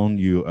gown,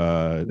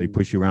 they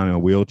push you around in a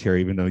wheelchair,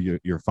 even though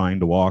you're fine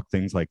to walk,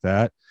 things like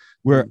that.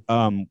 Where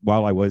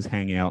while I was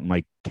hanging out in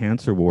my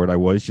cancer ward, I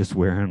was just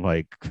wearing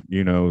like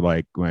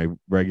my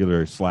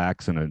regular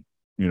slacks and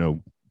a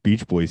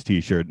Beach Boys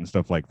t-shirt and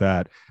stuff like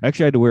that.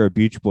 Actually, I had to wear a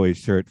Beach Boys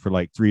shirt for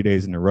like 3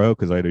 days in a row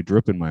because I had a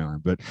drip in my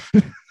arm. But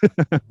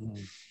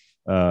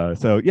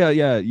so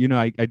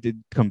I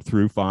did come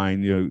through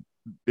fine.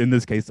 In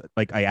this case,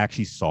 like I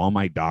actually saw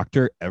my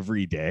doctor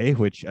every day,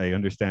 which I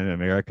understand in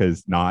America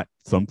is not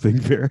something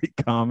very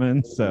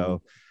common.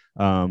 So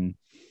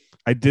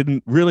I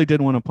didn't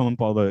want to pump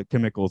all the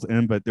chemicals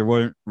in, but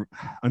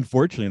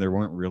unfortunately there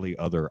weren't really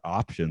other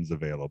options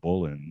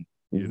available. And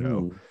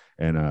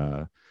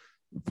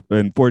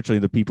unfortunately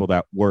the people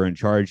that were in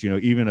charge,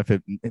 even if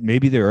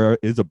maybe there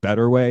is a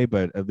better way,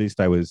 but at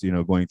least I was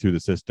going through the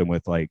system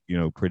with like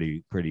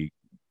pretty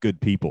good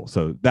people,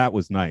 so that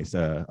was nice.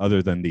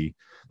 Other than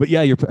but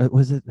yeah,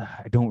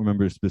 I don't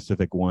remember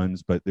specific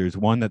ones, but there's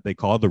one that they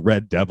call the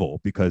Red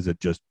Devil because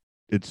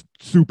it's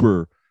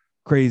super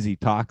crazy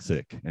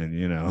toxic, and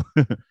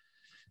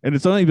and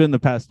it's only been the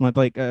past month,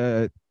 like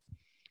your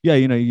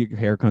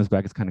hair comes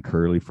back, it's kind of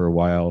curly for a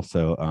while,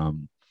 so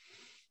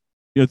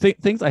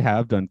things I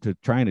have done to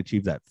try and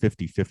achieve that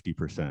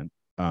 50%.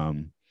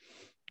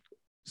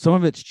 Some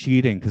of it's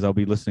cheating because I'll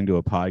be listening to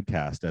a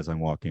podcast as I'm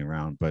walking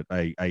around, but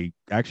I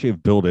actually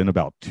have built in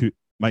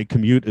my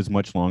commute is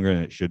much longer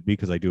than it should be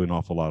because I do an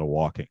awful lot of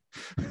walking.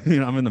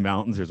 I'm in the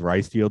mountains, there's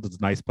rice fields, it's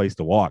a nice place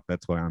to walk.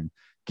 That's why I'm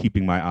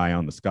keeping my eye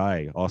on the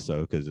sky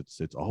also, because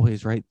it's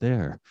always right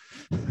there.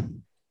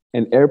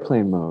 And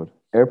airplane mode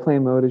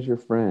is your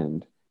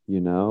friend.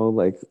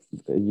 Like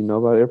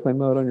about airplane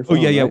mode on your phone. Oh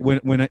yeah,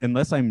 right? When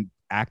unless I'm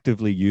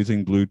actively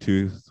using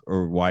Bluetooth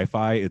or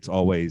Wi-Fi, it's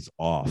always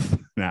off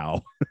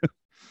now.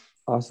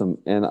 Awesome.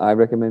 And I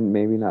recommend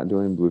maybe not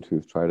doing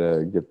Bluetooth. Try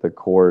to get the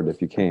cord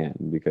if you can,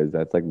 because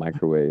that's like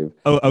microwave.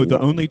 The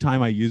only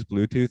time I use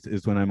Bluetooth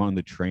is when I'm on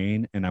the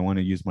train and I want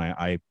to use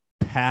my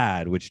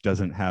iPad, which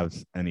doesn't have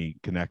any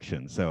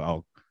connection. So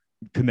I'll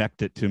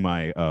connect it to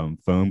my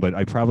phone, but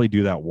I probably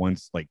do that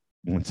once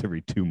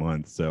every 2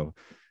 months. So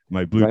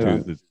my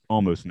Bluetooth is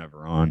almost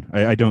never on.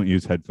 I don't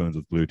use headphones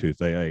with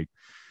Bluetooth.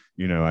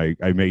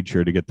 I made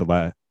sure to get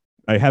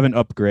I have an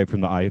upgrade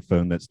from the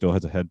iPhone that still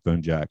has a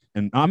headphone jack.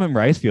 And I'm in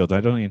rice fields.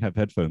 I don't even have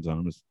headphones on.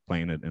 I'm just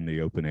playing it in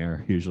the open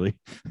air usually.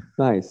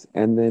 Nice.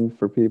 And then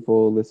for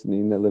people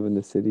listening that live in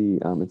the city,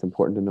 it's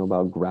important to know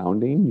about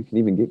grounding. You can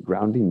even get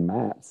grounding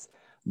mats.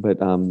 But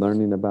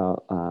learning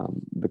about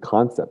the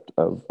concept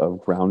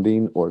of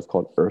grounding, or it's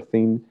called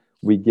earthing,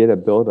 we get a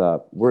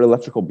buildup. We're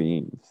electrical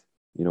beings.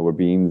 We're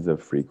beings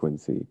of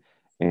frequency.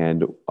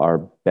 And our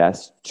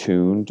best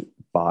tuned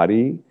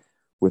body,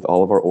 with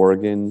all of our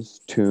organs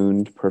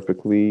tuned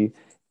perfectly,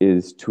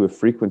 is to a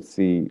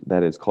frequency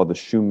that is called the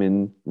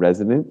Schumann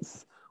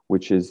resonance,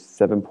 which is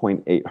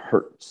 7.8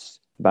 hertz,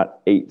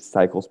 about 8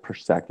 cycles per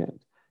second.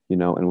 And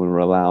when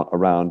we're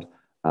around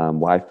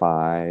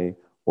Wi-Fi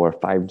or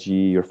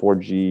 5G or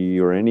 4G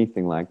or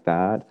anything like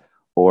that,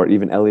 or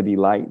even LED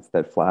lights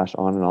that flash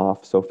on and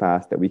off so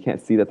fast that we can't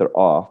see that they're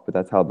off, but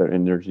that's how they're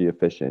energy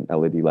efficient.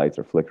 LED lights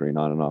are flickering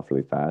on and off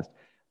really fast.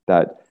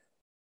 That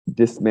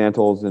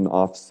dismantles and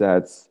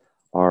offsets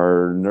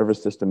our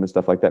nervous system and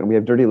stuff like that. And we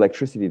have dirty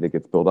electricity that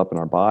gets built up in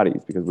our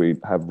bodies because we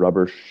have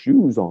rubber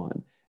shoes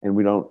on and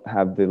we don't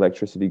have the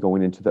electricity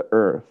going into the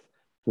earth.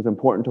 So it's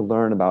important to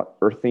learn about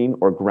earthing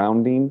or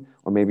grounding,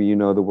 or maybe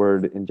the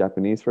word in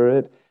Japanese for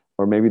it,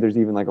 or maybe there's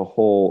even like a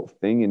whole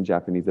thing in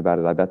Japanese about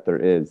it. I bet there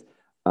is,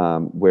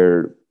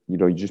 where,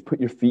 you just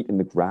put your feet in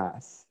the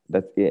grass.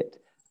 That's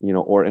it,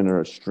 or in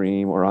a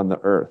stream or on the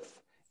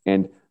earth.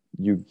 And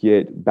you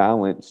get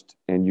balanced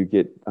and you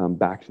get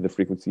back to the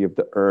frequency of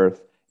the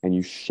earth, and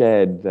you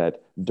shed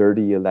that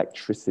dirty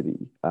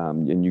electricity,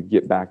 and you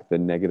get back the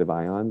negative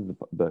ions,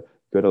 the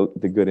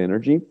good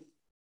energy.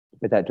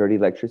 But that dirty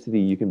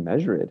electricity, you can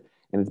measure it,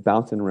 and it's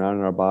bouncing around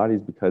in our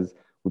bodies because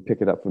we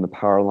pick it up from the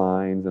power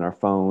lines and our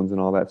phones and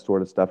all that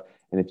sort of stuff.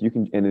 And if you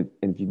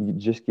can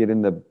just get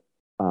in the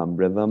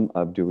rhythm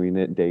of doing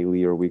it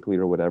daily or weekly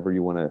or whatever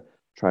you want to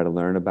try to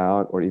learn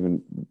about, or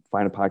even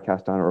find a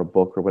podcast on or a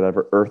book or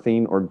whatever,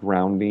 earthing or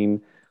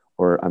grounding,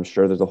 or I'm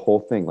sure there's a whole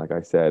thing, like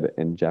I said,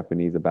 in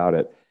Japanese about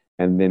it.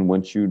 And then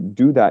once you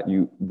do that,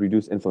 you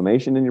reduce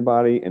inflammation in your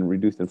body, and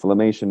reduce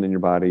inflammation in your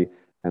body.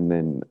 And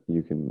then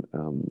you can,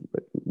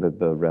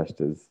 the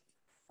rest is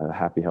a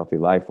happy, healthy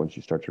life once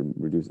you start to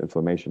reduce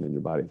inflammation in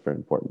your body. It's very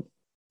important.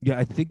 Yeah,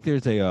 I think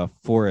there's a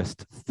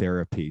forest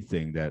therapy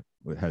thing that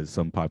has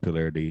some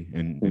popularity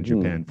in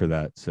Japan for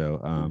that.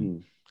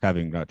 So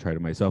having not tried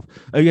it myself,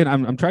 again,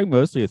 I'm trying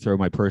mostly to throw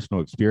my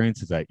personal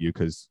experiences at you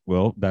because,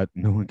 well, that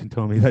no one can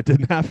tell me that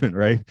didn't happen,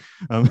 right?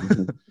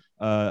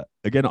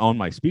 Again, on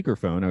my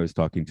speakerphone, I was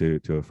talking to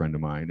a friend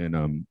of mine,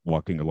 and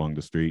walking along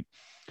the street.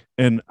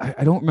 And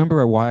I don't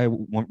remember why I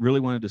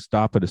really wanted to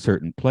stop at a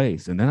certain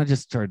place. And then I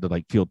just started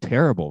to feel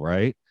terrible,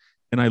 right?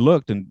 And I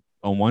looked, and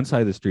on one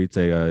side of the street's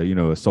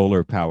a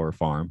solar power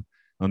farm.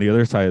 on the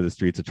other side of the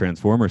street's a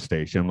transformer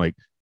station. I'm like,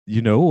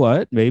 you know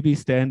what? Maybe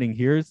standing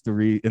here is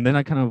and then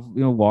I kind of,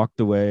 walked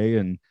away,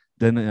 and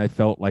then I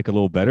felt like a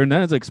little better. And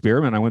then as an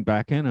experiment, I went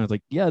back in and I was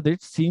like, yeah, there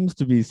seems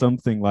to be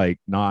something like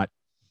not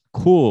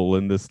cool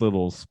in this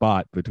little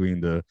spot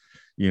between the,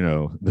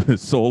 the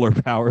solar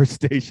power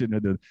station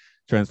and the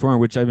transformer,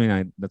 which I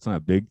mean, that's not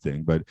a big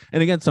thing. But,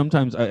 and again,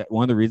 sometimes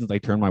one of the reasons I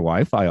turn my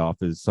Wi-Fi off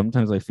is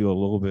sometimes I feel a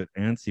little bit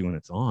antsy when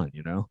it's on,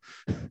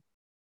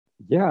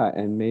 Yeah,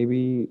 and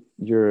maybe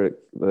you're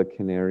the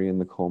canary in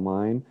the coal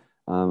mine,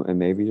 and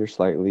maybe you're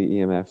slightly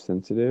EMF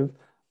sensitive,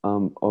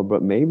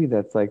 but maybe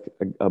that's like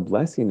a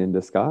blessing in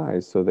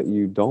disguise, so that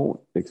you don't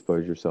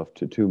expose yourself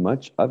to too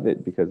much of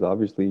it, because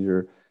obviously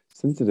you're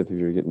sensitive if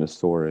you're getting a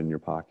sore in your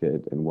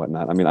pocket and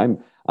whatnot. I mean,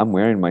 I'm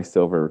wearing my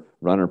silver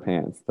runner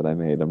pants that I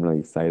made. I'm really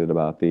excited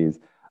about these,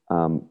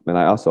 and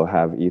I also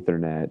have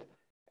Ethernet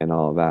and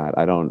all of that.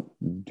 I don't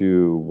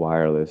do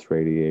wireless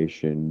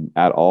radiation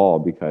at all,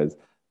 because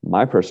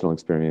my personal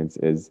experience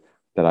is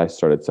that I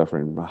started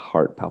suffering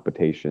heart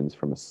palpitations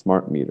from a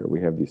smart meter.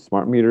 We have these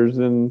smart meters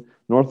in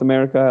North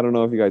America. I don't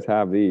know if you guys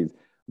have these,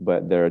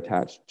 but they're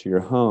attached to your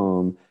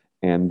home,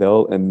 and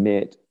they'll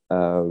emit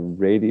a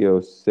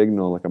radio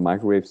signal, like a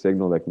microwave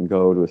signal that can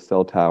go to a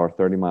cell tower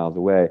 30 miles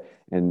away.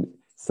 And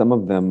some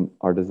of them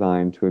are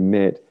designed to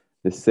emit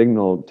the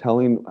signal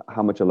telling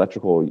how much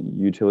electrical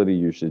utility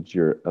usage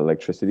your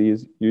electricity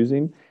is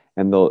using,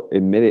 and they'll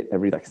emit it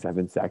every like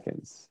 7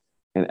 seconds.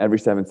 And every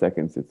 7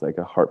 seconds, it's like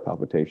a heart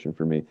palpitation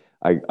for me.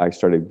 I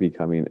started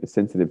becoming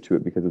sensitive to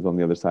it because it was on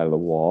the other side of the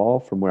wall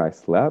from where I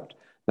slept.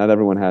 Not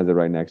everyone has it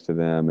right next to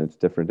them. It's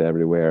different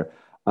everywhere.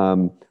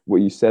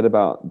 What you said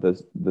about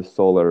the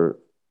solar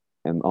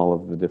and all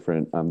of the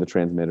different, the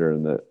transmitter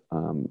and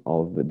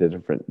all of the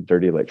different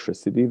dirty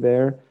electricity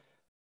there,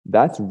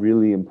 that's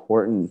really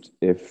important.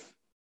 If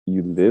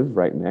you live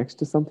right next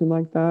to something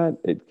like that,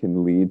 it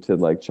can lead to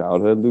like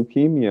childhood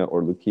leukemia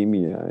or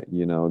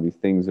leukemia. These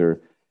things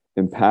are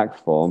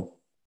impactful.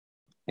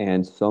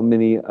 And so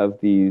many of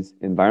these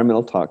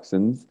environmental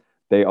toxins,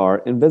 they are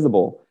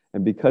invisible.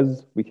 And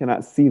because we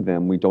cannot see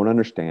them, we don't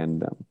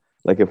understand them.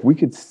 Like if we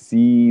could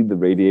see the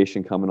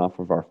radiation coming off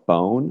of our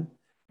phone,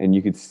 and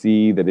you could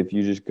see that if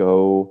you just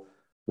go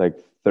like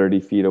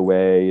 30 feet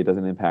away, it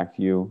doesn't impact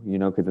you,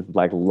 because it's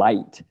like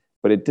light,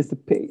 but it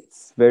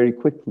dissipates very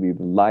quickly.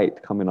 The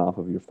light coming off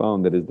of your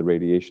phone, that is the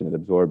radiation that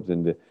absorbs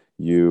into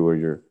you or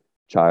your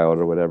child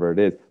or whatever it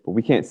is, but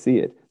we can't see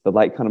it. The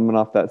light coming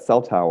off that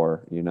cell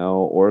tower,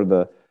 or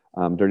the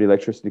dirty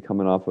electricity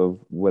coming off of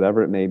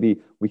whatever it may be,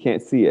 we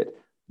can't see it.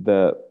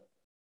 The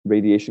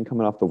radiation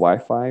coming off the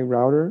Wi-Fi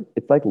router,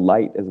 it's like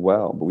light as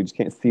well, but we just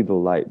can't see the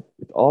light.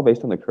 It's all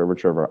based on the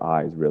curvature of our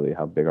eyes, really,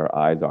 how big our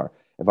eyes are.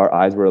 If our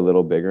eyes were a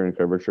little bigger in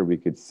curvature, we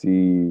could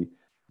see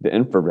the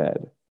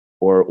infrared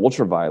or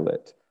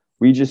ultraviolet.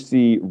 We just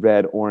see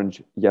red,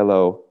 orange,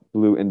 yellow,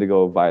 blue,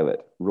 indigo,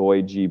 violet,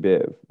 Roy G.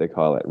 Biv, they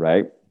call it,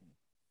 right?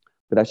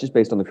 But that's just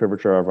based on the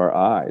curvature of our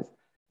eyes.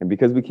 And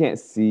because we can't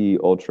see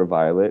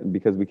ultraviolet, and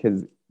because we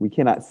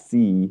cannot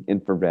see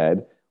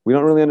infrared, we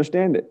don't really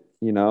understand it.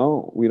 We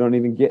don't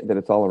even get that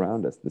it's all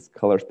around us, this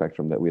color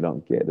spectrum that we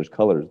don't get. There's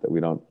colors that we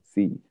don't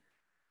see.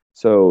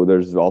 So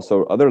there's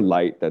also other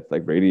light that's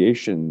like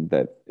radiation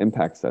that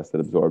impacts us,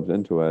 that absorbs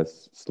into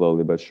us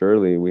slowly but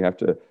surely. We have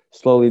to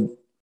slowly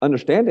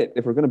understand it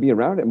if we're going to be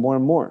around it more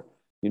and more,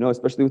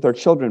 especially with our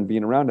children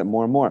being around it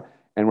more and more.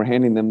 And we're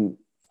handing them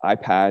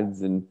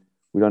iPads, and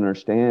we don't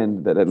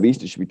understand that at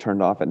least it should be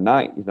turned off at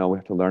night. We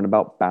have to learn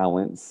about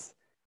balance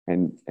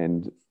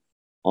and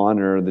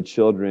honor the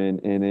children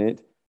in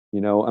it.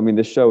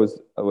 This show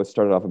was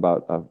started off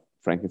about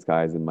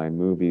Frankenstein in my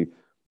movie,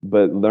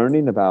 but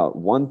learning about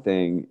one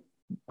thing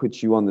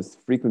puts you on this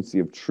frequency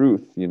of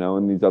truth,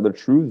 and these other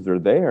truths are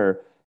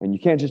there, and you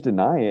can't just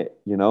deny it.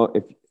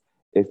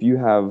 If you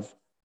have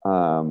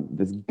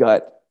this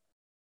gut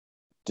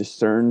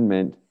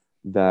discernment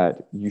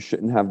that you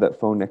shouldn't have that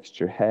phone next to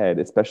your head,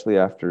 especially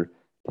after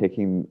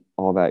taking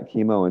all that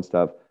chemo and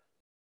stuff,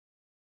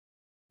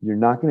 you're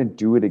not going to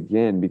do it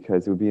again,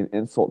 because it would be an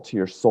insult to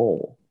your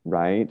soul,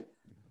 right?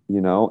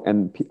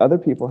 And other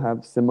people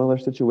have similar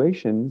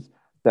situations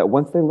that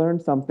once they learn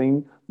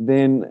something,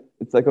 then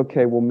it's like,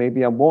 okay, well,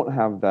 maybe I won't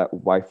have that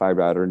Wi-Fi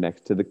router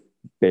next to the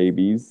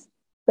baby's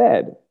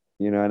bed,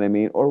 you know what I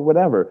mean? Or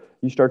whatever.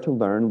 You start to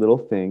learn little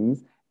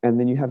things, and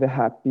then you have a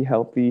happy,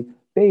 healthy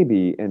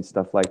baby and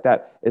stuff like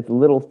that. It's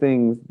little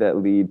things that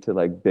lead to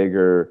like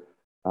bigger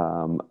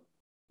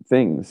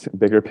things,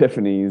 bigger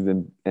epiphanies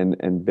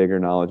and bigger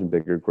knowledge and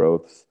bigger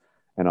growths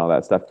and all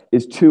that stuff.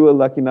 Is 2 a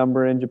lucky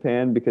number in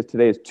Japan? Because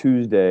today is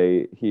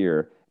Tuesday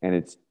here, and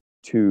it's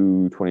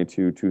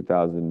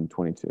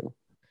 2/22/2022.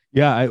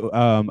 Yeah,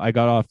 I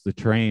got off the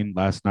train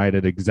last night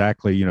at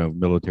exactly,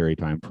 military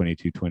time,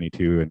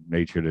 22:22, and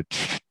made sure to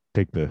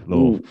take the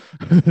little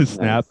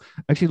snap. Nice.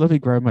 Actually, let me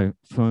grab my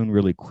phone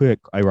really quick.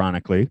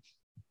 Ironically,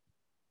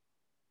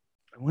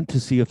 I want to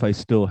see if I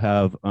still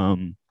have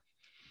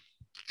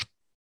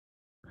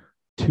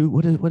 2.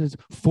 What is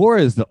 4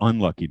 is the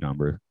unlucky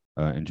number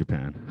in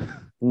Japan.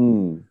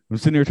 I'm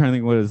sitting here trying to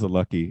think what is the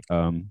lucky.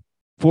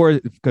 for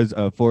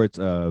its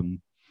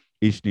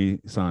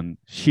Ishni-san,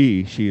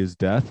 she is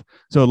death.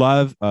 So a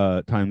lot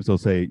of times they'll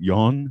say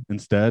yon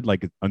instead,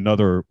 like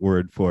another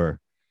word for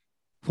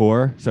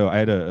four. So I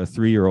had a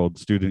 3-year-old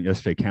student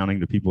yesterday counting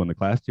the people in the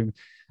classroom,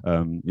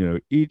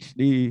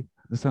 Ishni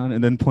son,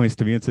 and then points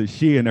to me and says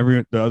she, and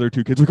the other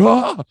 2 kids are like,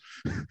 oh,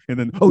 and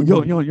then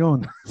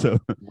yon. So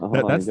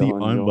that's the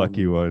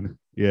unlucky one.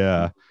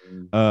 Yeah.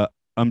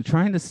 I'm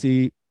trying to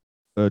see,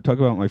 talk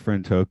about my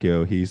friend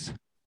Tokyo. He's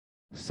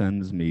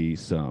sends me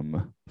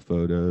some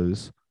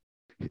photos.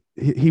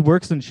 He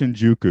works in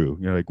Shinjuku,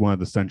 like one of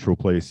the central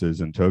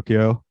places in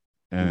Tokyo,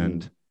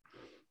 and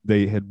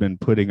they had been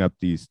putting up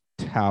these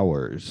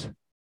towers,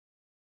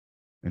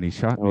 and he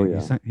shot me.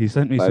 He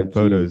sent me 5G. Some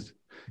photos.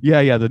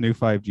 Yeah, the new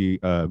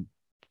 5G.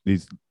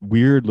 These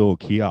weird little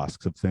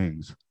kiosks of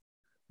things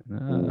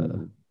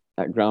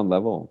at ground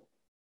level.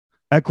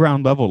 At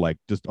ground level, like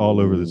just all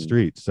over the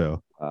street.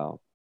 So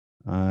wow.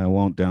 I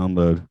won't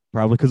download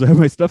probably because I have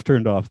my stuff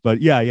turned off. But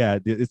yeah,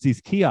 it's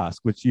these kiosks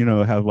which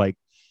have like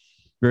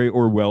very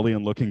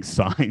Orwellian looking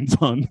signs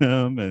on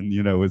them,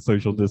 and with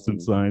social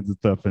distance signs and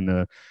stuff,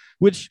 and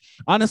which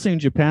honestly in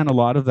Japan a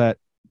lot of that,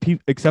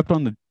 except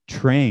on the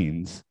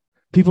trains,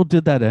 people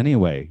did that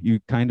anyway. You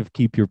kind of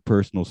keep your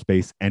personal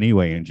space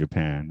anyway in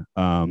Japan.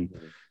 I'm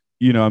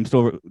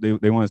still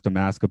they want us to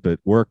mask up at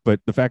work, but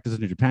the fact is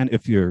in Japan,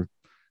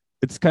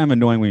 it's kind of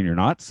annoying when you're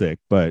not sick,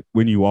 but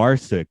when you are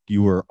sick,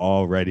 you were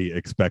already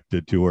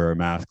expected to wear a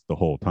mask the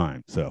whole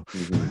time. So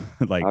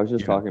like I was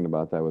just talking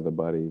about that with a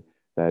buddy,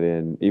 that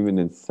even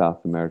in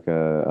South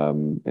America,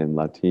 in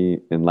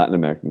Latin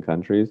American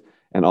countries,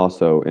 and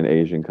also in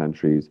Asian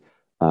countries,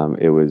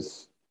 it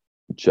was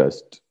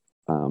just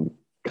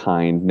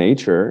kind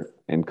nature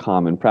and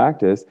common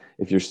practice.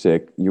 If you're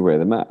sick, you wear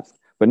the mask,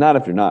 but not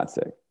if you're not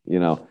sick.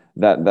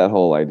 That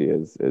whole idea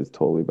is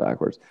totally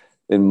backwards,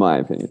 in my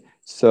opinion.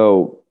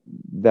 So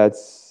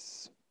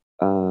that's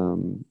I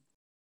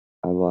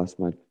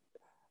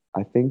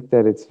think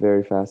that it's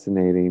very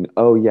fascinating.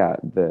 Oh yeah,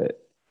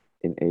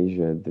 in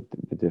Asia,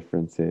 the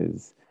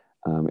differences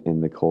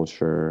in the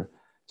culture.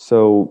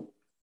 So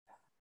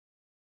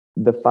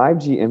the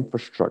 5G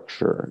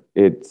infrastructure,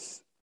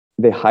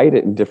 they hide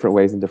it in different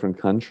ways in different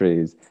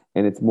countries,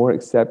 and it's more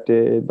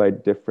accepted by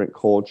different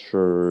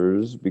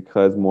cultures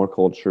because more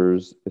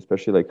cultures,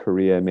 especially like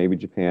Korea, maybe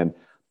Japan,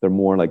 they're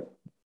more like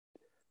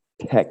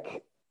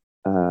tech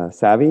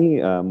savvy,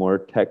 more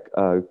tech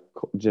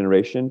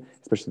generation,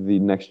 especially the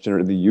next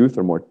generation, the youth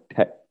are more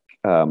tech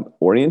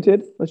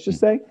oriented, let's just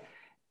say.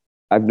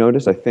 I've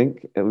noticed, I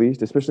think, at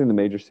least, especially in the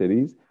major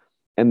cities.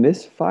 And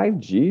this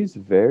 5G is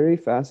very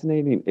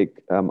fascinating.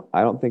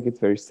 I don't think it's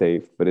very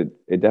safe, but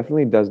it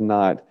definitely does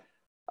not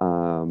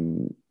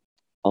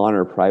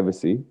honor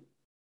privacy.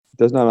 It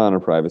does not honor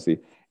privacy.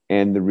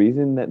 And the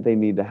reason that they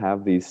need to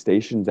have these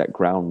stations at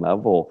ground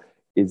level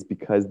is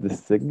because the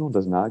signal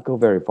does not go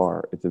very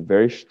far. It's a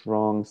very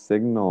strong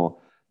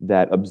signal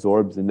that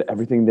absorbs into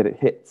everything that it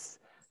hits.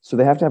 So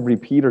they have to have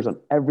repeaters on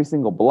every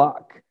single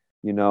block,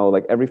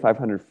 like every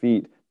 500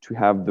 feet to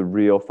have the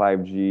real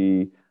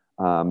 5G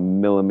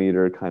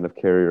millimeter kind of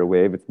carrier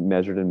wave. It's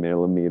measured in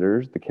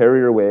millimeters. The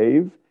carrier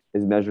wave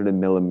is measured in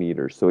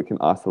millimeters. So it can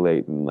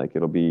oscillate, and like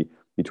it'll be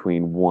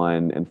between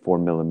 1 and 4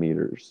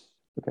 millimeters.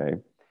 Okay.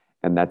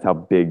 And that's how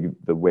big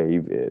the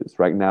wave is.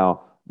 Right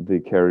now, the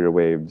carrier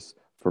waves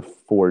for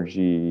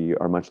 4G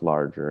are much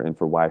larger, and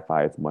for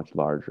Wi-Fi, it's much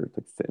larger.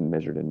 It's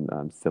measured in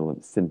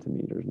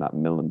centimeters, not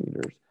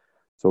millimeters.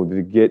 So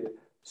to get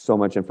so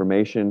much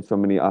information, so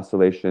many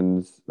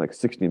oscillations, like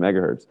 60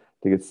 megahertz,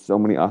 to get so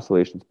many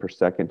oscillations per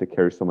second to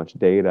carry so much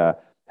data,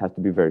 it has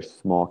to be a very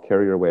small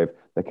carrier wave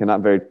that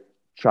cannot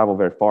travel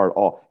very far at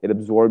all. It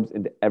absorbs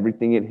into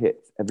everything it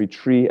hits, every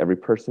tree, every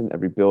person,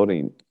 every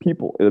building,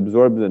 people. It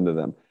absorbs into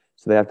them.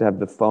 So they have to have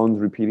the phones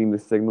repeating the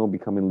signal,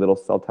 becoming little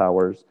cell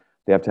towers.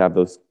 They have to have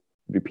those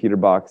repeater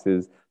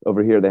boxes.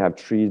 Over here, they have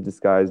trees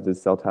disguised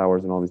as cell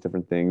towers and all these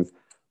different things.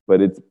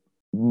 But it's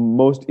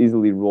most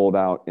easily rolled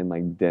out in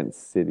like dense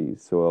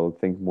cities. So I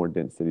think more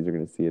dense cities are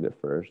going to see it at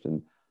first.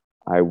 And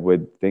I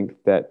would think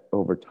that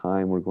over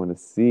time, we're going to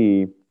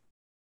see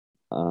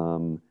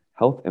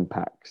health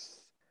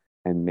impacts,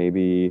 and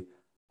maybe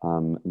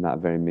not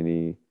very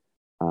many,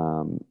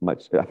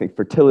 much. I think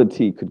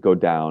fertility could go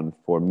down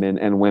for men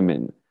and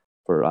women,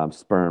 for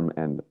sperm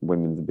and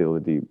women's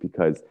ability,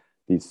 because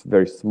these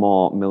very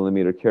small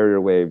millimeter carrier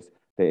waves,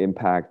 they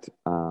impact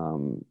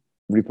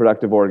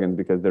reproductive organs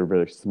because they're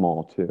very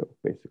small too,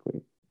 basically.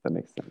 If that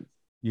makes sense.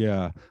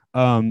 Yeah.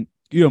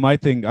 My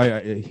thing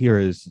I here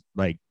is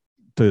like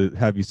to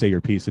have you say your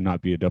piece and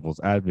not be a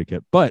devil's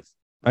advocate. But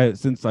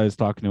since I was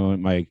talking to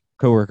my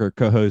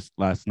co-host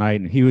last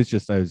night, and I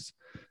was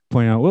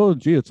pointing out, well,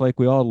 gee, it's like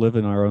we all live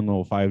in our own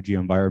little 5G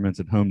environments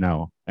at home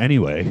now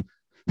anyway.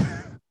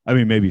 I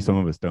mean, maybe some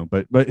of us don't,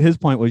 but his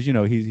point was,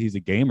 he's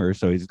a gamer,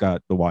 so he's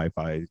got the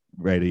Wi-Fi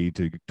ready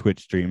to Twitch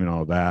stream and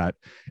all that.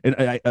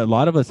 And a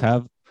lot of us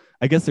have.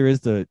 I guess there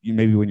is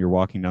maybe when you're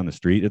walking down the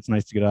street, it's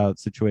nice to get out of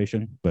the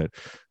situation, but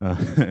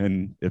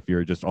and if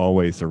you're just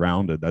always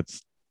surrounded,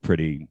 that's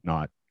pretty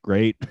not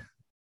great.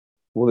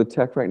 Well, the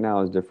tech right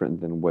now is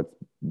different than what's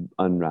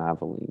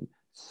unraveling.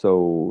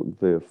 So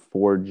the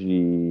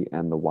 4G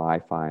and the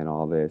Wi-Fi and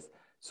all this.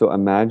 So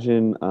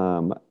imagine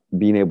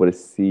being able to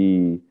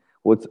see.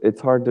 Well,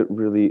 it's hard to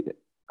really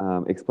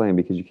explain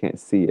because you can't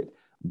see it,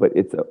 but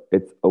it's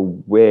a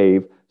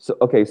wave. So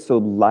okay, so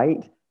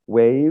light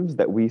waves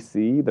that we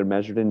see, they're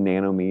measured in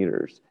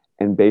nanometers,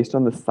 and based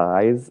on the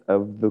size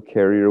of the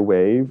carrier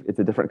wave, it's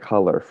a different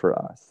color for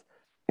us.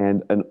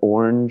 And an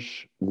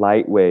orange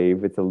light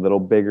wave, it's a little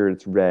bigger,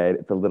 it's red,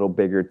 it's a little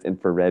bigger, it's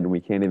infrared, and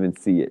we can't even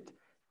see it.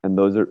 And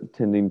those are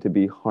tending to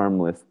be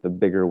harmless, the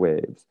bigger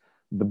waves.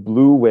 The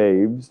blue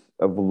waves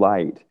of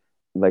light,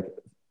 like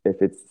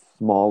if it's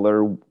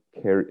smaller,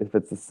 if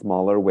it's a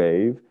smaller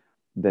wave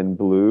than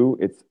blue,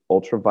 it's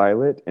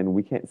ultraviolet, and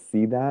we can't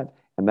see that.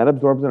 And that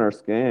absorbs in our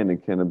skin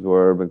and can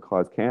absorb and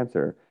cause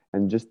cancer.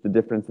 And just the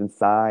difference in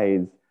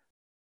size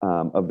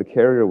of the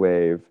carrier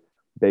wave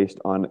based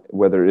on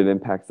whether it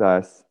impacts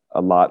us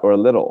a lot or a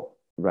little,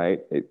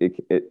 right?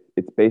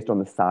 It's based on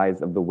the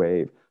size of the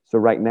wave. So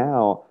right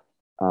now,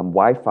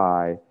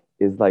 Wi-Fi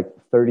is like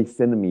 30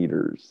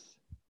 centimeters,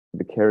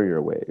 the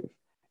carrier wave.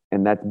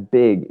 And that's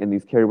big. And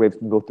these carrier waves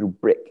can go through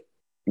brick,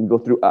 can go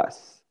through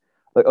us.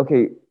 Like,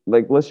 okay,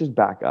 like let's just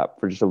back up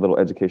for just a little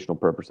educational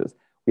purposes.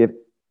 We have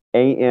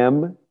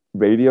AM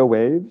radio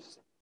waves,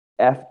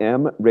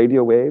 FM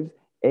radio waves.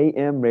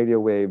 AM radio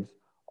waves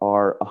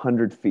are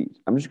 100 feet.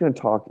 I'm just going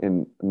to talk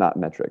in not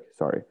metric,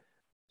 sorry.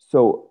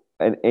 So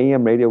an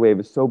AM radio wave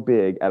is so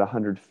big at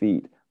 100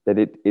 feet that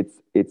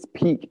its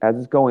peak as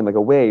it's going like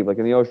a wave, like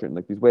in the ocean,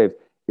 like these waves,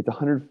 it's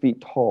 100 feet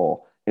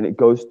tall and it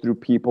goes through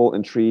people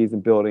and trees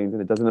and buildings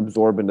and it doesn't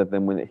absorb into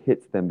them when it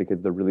hits them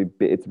because they're really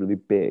big. It's really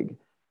big.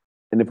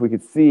 And if we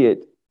could see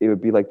it, it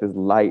would be like this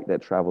light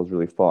that travels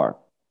really far.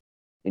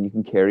 And you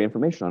can carry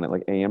information on it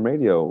like AM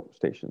radio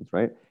stations,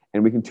 right?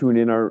 And we can tune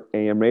in our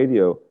AM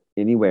radio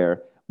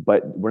anywhere,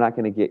 but we're not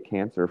going to get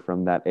cancer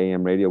from that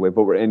AM radio wave.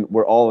 But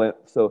we're all in.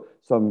 So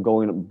I'm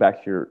going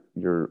back to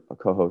your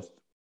co-host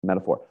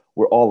metaphor.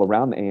 We're all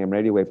around the AM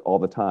radio waves all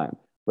the time,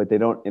 but they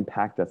don't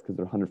impact us because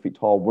they're 100 feet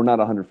tall. We're not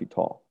 100 feet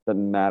tall.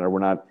 Doesn't matter. We're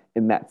not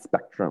in that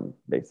spectrum,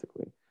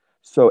 basically.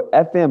 So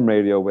FM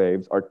radio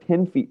waves are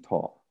 10 feet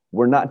tall.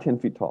 We're not 10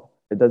 feet tall.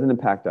 It doesn't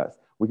impact us.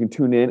 We can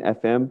tune in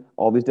FM,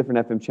 all these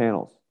different FM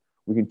channels.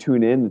 We can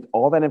tune in.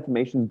 All that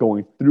information is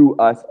going through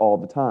us all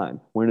the time.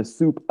 We're in a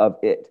soup of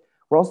it.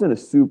 We're also in a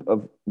soup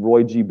of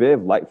Roy G.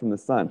 Biv, light from the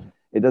sun.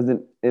 It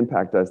doesn't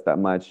impact us that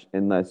much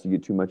unless you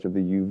get too much of the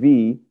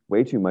UV,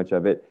 way too much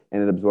of it,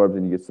 and it absorbs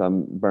and you get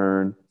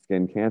sunburn,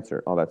 skin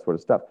cancer, all that sort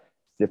of stuff.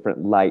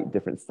 Different light,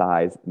 different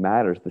size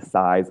matters. The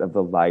size of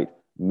the light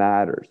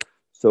matters.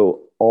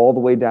 So all the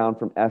way down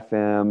from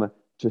FM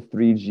to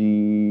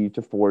 3G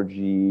to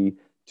 4G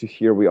to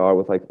here we are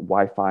with like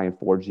Wi-Fi and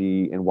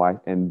 4G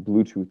and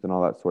Bluetooth and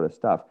all that sort of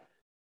stuff.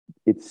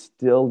 It's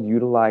still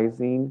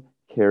utilizing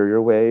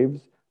carrier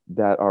waves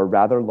that are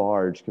rather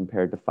large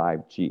compared to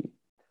 5G.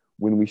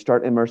 When we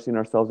start immersing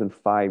ourselves in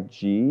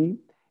 5G,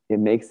 it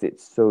makes it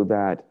so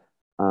that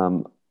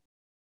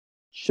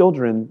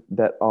children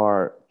that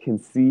are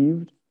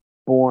conceived,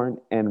 born,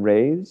 and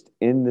raised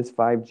in this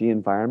 5G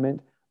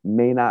environment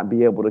may not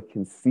be able to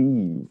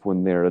conceive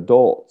when they're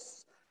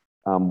adults.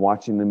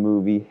 Watching the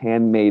movie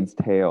Handmaid's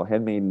Tale,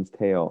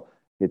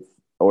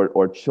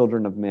 or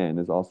Children of Men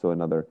is also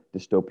another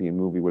dystopian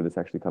movie where this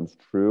actually comes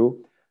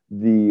true.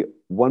 The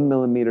 1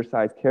 millimeter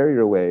size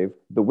carrier wave,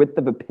 the width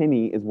of a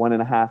penny is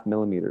 1.5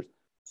 millimeters.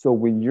 So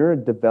when you're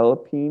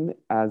developing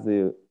as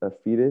a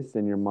fetus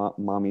in your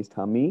mommy's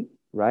tummy,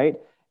 right,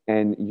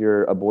 and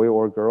you're a boy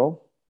or a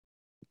girl,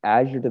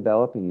 as you're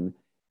developing,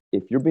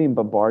 if you're being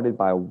bombarded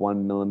by a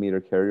 1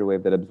 millimeter carrier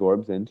wave that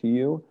absorbs into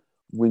you,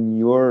 when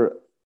you're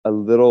a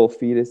little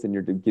fetus and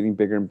you're getting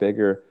bigger and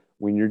bigger,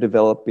 when you're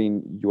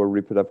developing your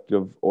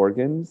reproductive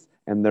organs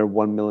and they're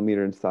 1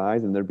 millimeter in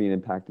size and they're being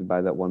impacted by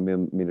that 1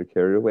 millimeter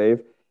carrier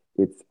wave,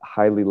 it's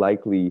highly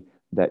likely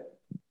that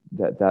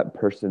that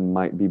person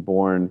might be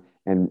born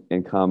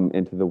and come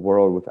into the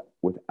world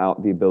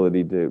without the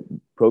ability to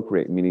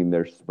procreate, meaning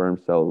their sperm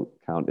cell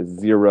count is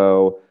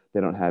 0. They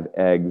don't have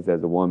eggs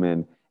as a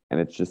woman. And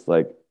it's just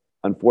like,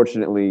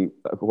 unfortunately,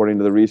 according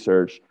to the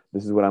research,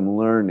 this is what I'm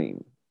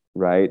learning,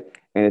 right?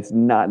 And it's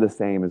not the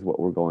same as what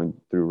we're going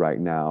through right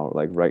now.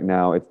 Like right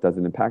now, it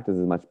doesn't impact us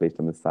as much based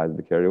on the size of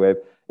the carrier wave.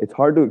 It's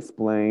hard to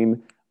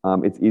explain.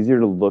 It's easier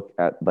to look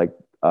at like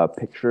a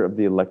picture of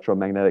the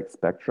electromagnetic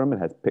spectrum. It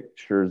has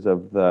pictures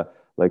of the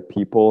like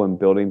people and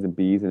buildings and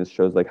bees, and it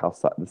shows like how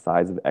the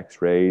size of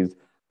X-rays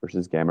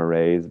versus gamma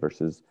rays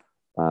versus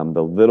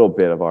the little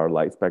bit of our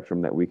light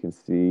spectrum that we can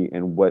see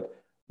and what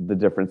the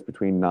difference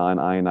between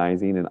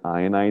non-ionizing and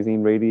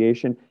ionizing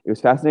radiation. It was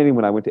fascinating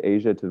when I went to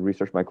Asia to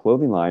research my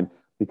clothing line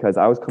because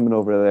I was coming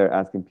over there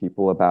asking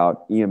people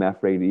about EMF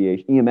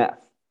radiation, EMF,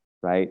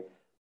 right?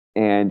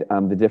 And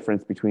the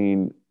difference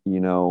between,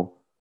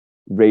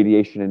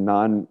 radiation and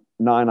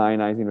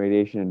non-ionizing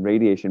radiation and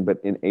radiation.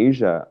 But in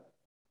Asia,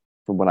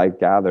 from what I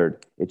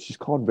gathered, it's just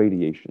called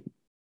radiation.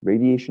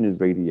 Radiation is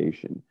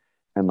radiation.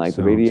 And like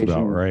the Sounds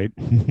about radiation, right.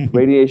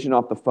 radiation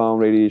off the phone,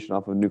 radiation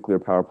off of nuclear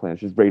power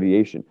plants, just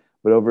radiation.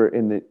 But over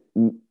in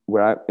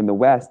the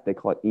West, they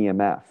call it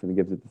EMF, and it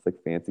gives it this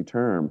like fancy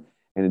term.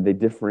 And they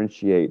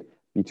differentiate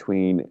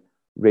between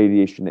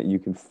radiation that you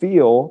can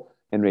feel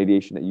and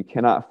radiation that you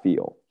cannot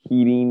feel,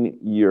 heating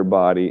your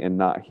body and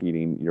not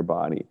heating your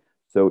body.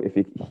 So if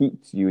it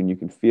heats you and you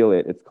can feel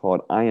it, it's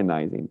called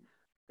ionizing.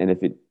 And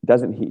if it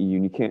doesn't heat you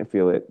and you can't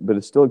feel it, but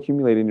it's still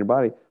accumulating in your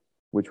body,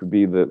 which would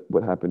be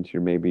what happened to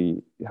your,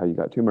 maybe how you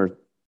got tumors,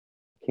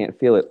 can't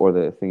feel it, or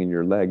the thing in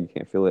your leg, you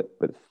can't feel it,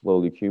 but it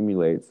slowly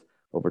accumulates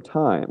over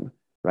time,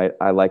 right?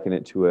 I liken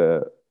it to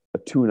a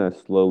tuna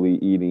slowly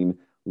eating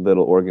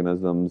little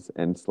organisms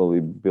and slowly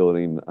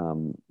building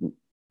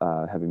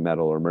heavy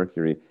metal or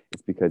mercury.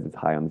 It's because it's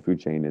high on the food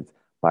chain. It's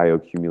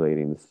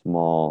bioaccumulating the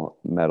small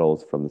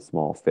metals from the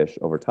small fish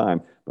over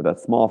time. But that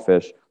small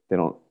fish, they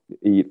don't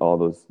eat all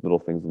those little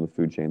things in the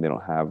food chain. They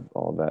don't have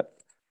all that,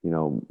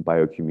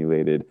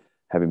 bioaccumulated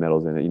heavy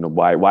metals in it.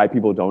 Why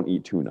people don't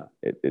eat tuna.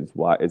 It's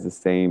the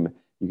same.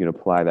 You can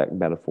apply that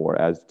metaphor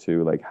as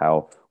to like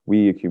how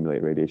we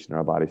accumulate radiation in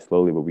our body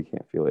slowly, but we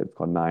can't feel it. It's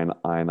called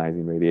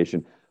ionizing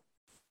radiation.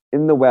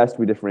 In the West,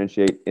 we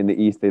differentiate. In the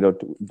East, they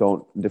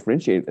don't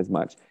differentiate as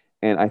much.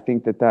 And I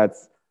think that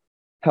that's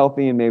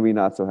healthy and maybe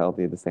not so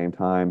healthy at the same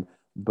time.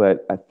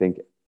 But I think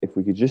if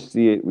we could just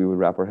see it, we would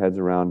wrap our heads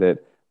around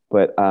it.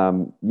 But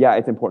yeah,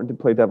 it's important to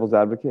play devil's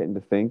advocate and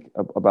to think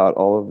about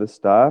all of this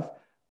stuff.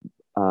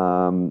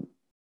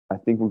 I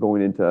think we're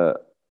going into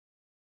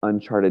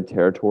uncharted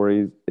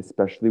territories,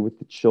 especially with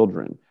the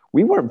children.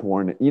 We weren't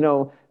born,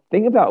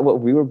 think about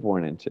what we were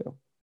born into.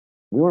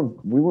 We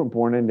weren't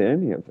born into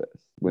any of this.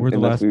 We're the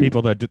last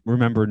people that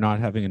remember not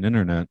having an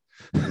internet.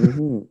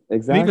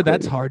 Exactly. Even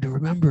that's hard to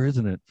remember,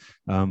 isn't it?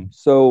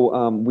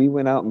 So we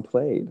went out and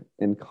played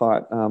and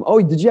caught.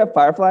 Did you have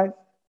fireflies?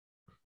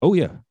 Oh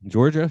yeah,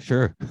 Georgia,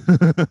 sure.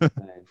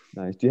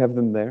 Nice. Do you have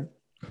them there?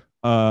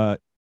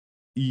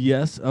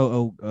 Yes.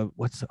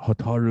 What's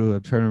Hotaru?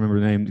 I'm trying to remember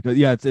the name.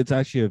 Yeah, it's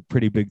actually a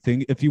pretty big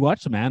thing. If you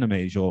watch some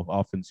animes, you'll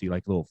often see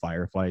like little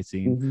firefly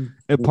scene.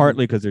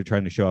 Partly because they're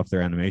trying to show off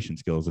their animation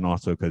skills, and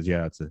also because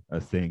it's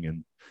a thing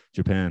in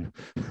Japan.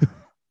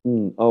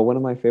 One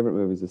of my favorite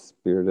movies is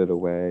Spirited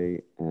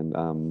Away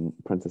and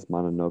Princess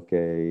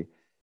Mononoke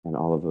and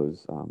all of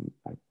those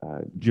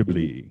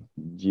Ghibli.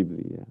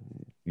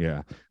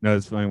 Yeah. No,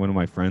 it's funny. One of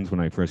my friends, when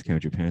I first came to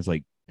Japan, is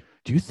like,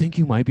 "Do you think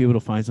you might be able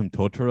to find some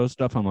Totoro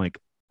stuff?" I'm like,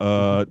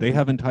 they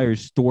have entire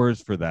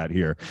stores for that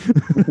here.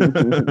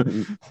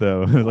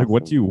 So awesome. Like,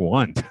 what do you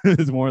want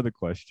is more of the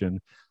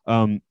question.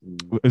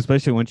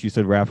 Especially once you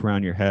said wrap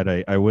around your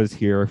head. I was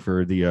here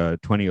for the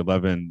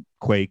 2011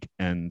 quake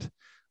and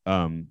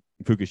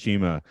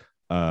Fukushima.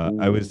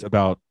 I was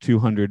about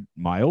 200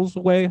 miles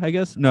away, I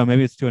guess. No,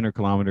 maybe it's 200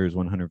 kilometers,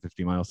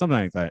 150 miles, something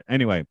like that.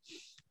 Anyway,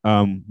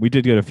 we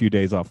did get a few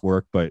days off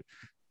work, but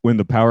when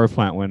the power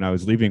plant went, I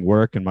was leaving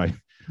work and my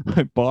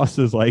boss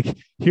is like,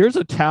 "Here's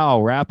a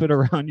towel, wrap it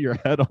around your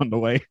head on the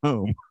way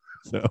home."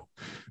 So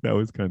that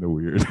was kind of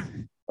weird.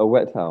 A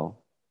wet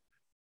towel.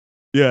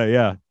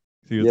 Yeah.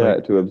 So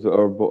like, to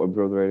absorb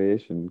the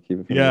radiation, keep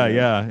it from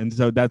And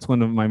so that's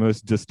one of my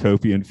most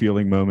dystopian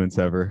feeling moments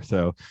ever.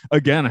 So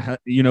again,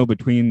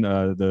 between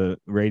the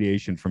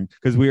radiation from,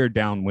 because we were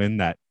downwind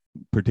that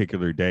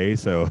particular day,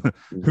 so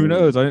who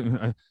knows?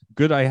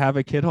 Good, I have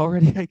a kid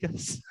already, I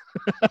guess.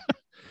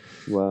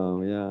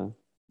 Wow.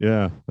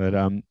 Yeah, but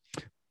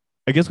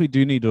I guess we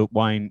do need to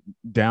wind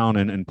down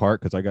in part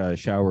because I got to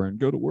shower and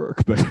go to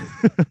work. But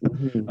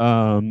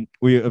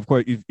we, of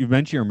course, you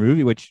mentioned your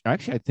movie, which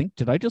actually I think,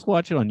 did I just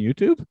watch it on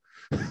YouTube?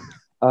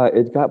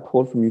 It got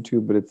pulled from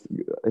YouTube, but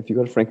if you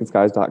go to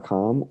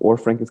frankenskies.com or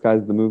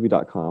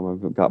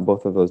frankenskiesthemovie.com, I've got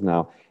both of those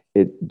now.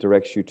 It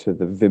directs you to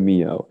the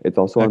Vimeo. It's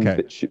also on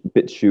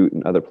BitChute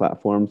and other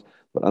platforms,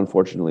 but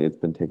unfortunately, it's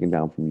been taken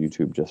down from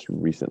YouTube just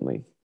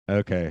recently.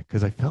 Okay,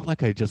 because I felt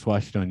like I just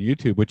watched it on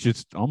YouTube, which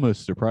is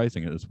almost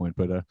surprising at this point.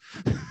 But yeah,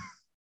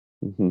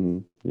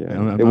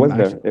 it was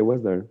there. It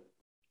was there.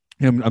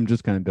 I'm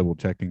just kind of double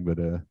checking, but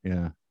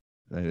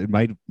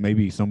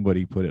maybe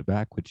somebody put it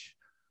back, which.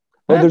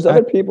 There's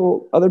other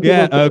people.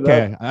 Yeah.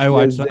 Okay. I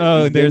watched.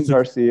 There's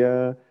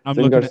Garcia.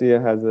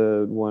 Garcia has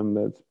a one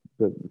that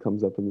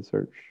comes up in the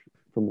search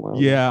from a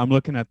while. Yeah, I'm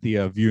looking at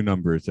the view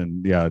numbers,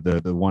 and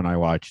the one I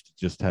watched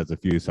just has a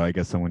few, so I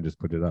guess someone just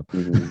put it up.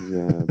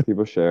 Yeah,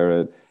 people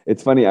share it.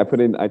 It's funny. I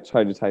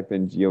tried to type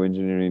in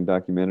geoengineering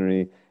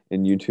documentary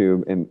in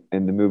YouTube, and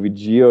the movie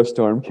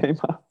Geostorm came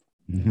up.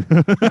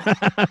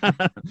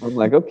 I'm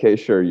like, okay,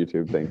 sure,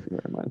 YouTube, thank you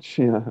very much.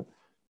 Yeah.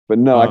 But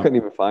no, I couldn't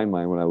even find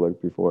mine when I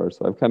looked before,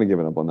 so I've kind of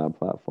given up on that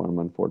platform,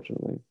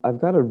 unfortunately. I've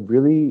got a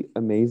really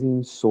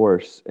amazing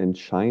source in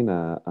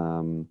China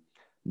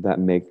that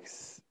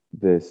makes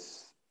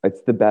this.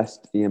 It's the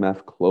best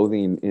EMF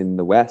clothing in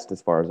the West,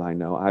 as far as I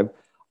know.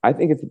 I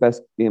think it's the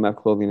best EMF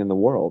clothing in the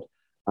world.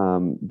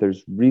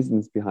 There's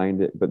reasons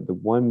behind it, but the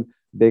one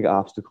big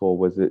obstacle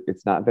was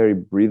it's not very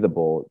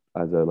breathable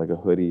as a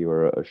hoodie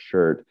or a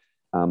shirt.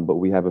 But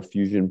we have a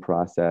fusion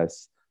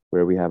process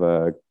where we have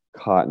a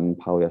cotton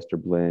polyester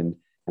blend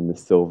and the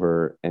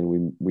silver,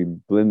 and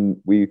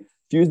we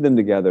fuse them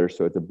together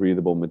so it's a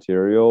breathable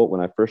material.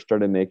 When I first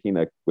started making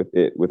with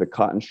a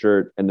cotton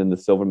shirt and then the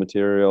silver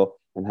material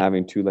and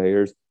having 2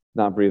 layers,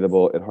 not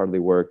breathable. It hardly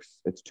works.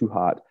 It's too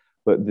hot.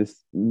 But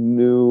this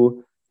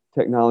new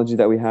technology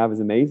that we have is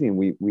amazing.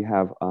 We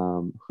have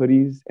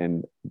hoodies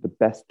and the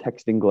best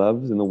texting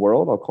gloves in the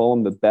world. I'll call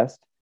them the best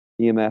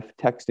EMF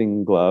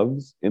texting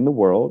gloves in the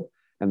world,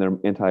 and they're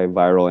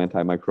antiviral,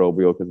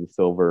 antimicrobial because of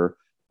silver,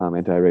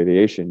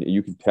 anti-radiation.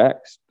 You can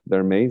text.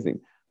 They're amazing.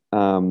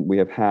 We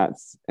have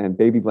hats and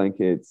baby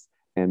blankets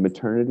and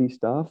maternity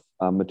stuff,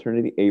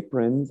 maternity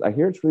aprons. I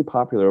hear it's really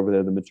popular over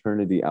there, the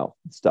maternity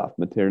stuff,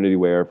 maternity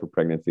wear for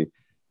pregnancy.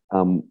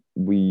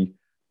 We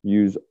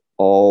use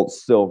all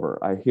silver.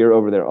 I hear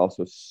over there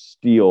also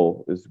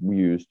steel is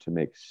used to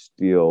make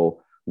steel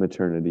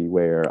maternity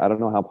wear. I don't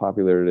know how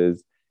popular it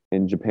is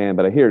in Japan,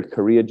 but I hear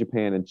Korea,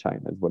 Japan, and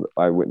China is what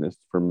I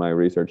witnessed from my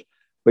research.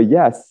 But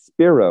yes,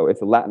 Spero,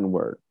 it's a Latin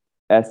word.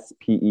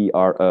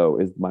 Spero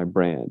is my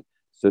brand.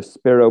 So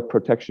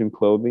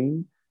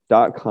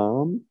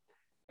speroprotectionclothing.com.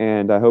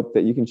 And I hope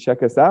that you can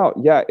check us out.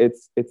 Yeah,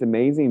 it's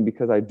amazing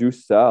because I do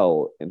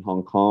sell in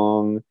Hong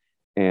Kong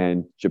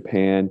and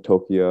Japan,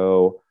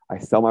 Tokyo. I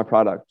sell my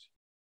product.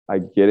 I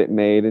get it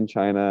made in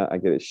China. I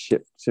get it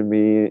shipped to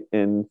me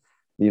in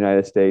the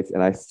United States,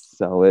 and I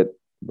sell it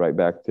right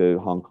back to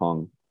Hong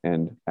Kong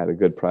and at a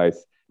good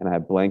price. And I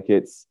have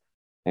blankets,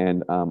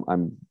 and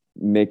I'm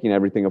making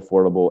everything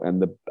affordable.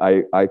 And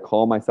I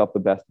call myself the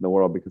best in the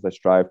world because I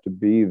strive to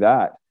be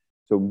that.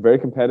 So very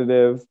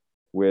competitive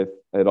with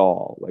it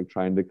all, like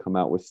trying to come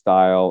out with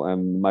style.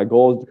 And my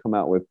goal is to come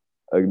out with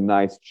a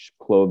nice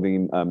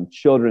clothing,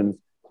 children's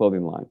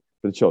clothing line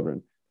for the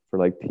children, for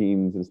like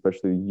teens and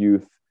especially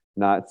youth,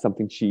 not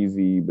something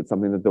cheesy, but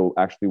something that they'll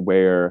actually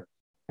wear.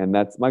 And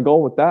that's my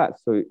goal with that.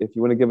 So if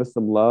you want to give us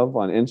some love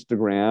on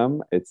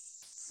Instagram,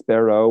 it's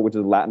Spero, which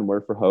is a Latin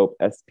word for hope,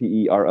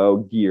 Spero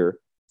gear,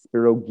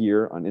 Spero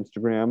gear on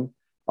Instagram.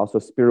 Also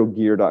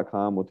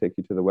sperogear.com will take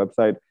you to the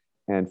website,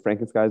 and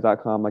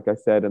frankenskies.com, like I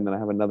said. And then I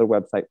have another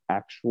website,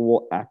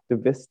 Actual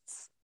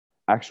Activists.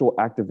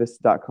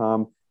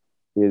 Actualactivists.com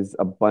is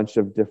a bunch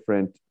of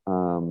different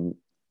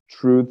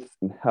truths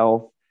and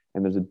health,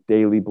 and there's a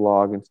daily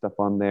blog and stuff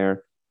on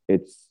there.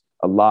 It's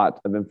a lot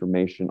of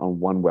information on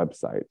one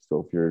website.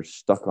 So if you're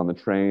stuck on the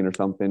train or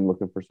something,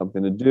 looking for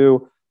something to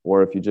do,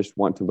 or if you just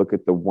want to look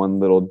at the one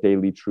little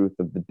daily truth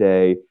of the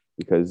day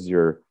because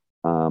you're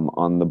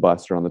on the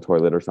bus or on the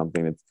toilet or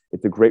something,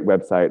 it's a great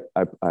website.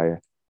 I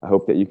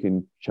hope that you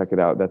can check it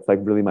out. That's like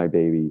really my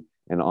baby.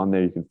 And on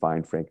there, you can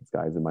find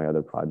Frankenskies and my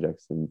other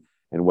projects and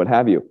what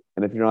have you.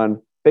 And if you're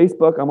on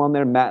Facebook, I'm on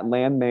there, Matt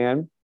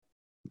Landman.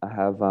 I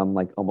have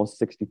like almost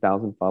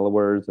 60,000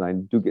 followers, and I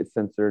do get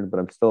censored, but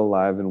I'm still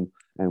alive and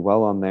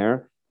well on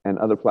there. And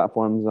other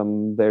platforms,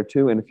 I'm there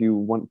too. And if you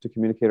want to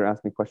communicate or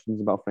ask me questions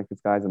about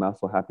Frankenskies, I'm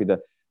also happy to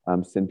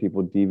send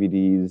people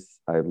DVDs.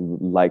 I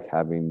like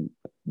having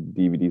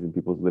DVDs in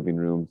people's living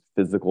rooms,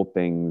 physical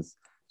things.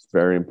 It's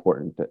very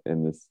important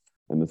in this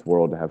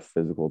world to have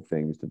physical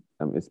things,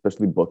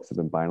 especially books. I've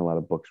been buying a lot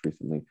of books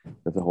recently.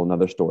 That's a whole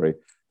nother story.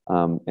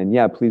 And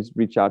yeah, please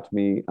reach out to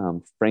me,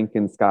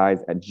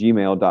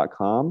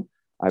 frankenskies@gmail.com.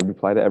 I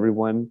reply to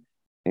everyone.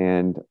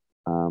 And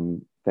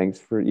thanks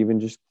for even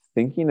just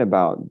thinking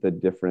about the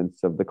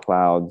difference of the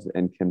clouds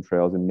and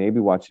chemtrails, and maybe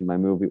watching my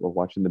movie or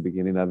watching the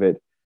beginning of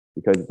it,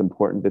 because it's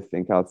important to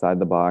think outside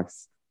the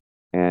box.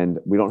 And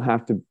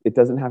it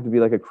doesn't have to be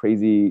like a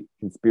crazy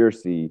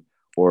conspiracy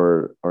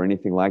or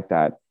anything like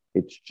that.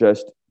 It's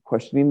just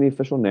questioning the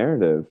official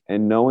narrative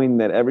and knowing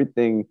that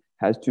everything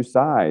has two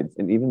sides,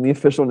 and even the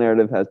official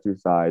narrative has two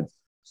sides.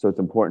 So it's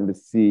important to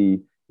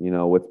see,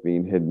 what's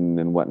being hidden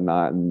and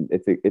whatnot. And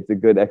it's a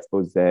good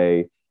expose,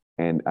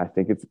 and I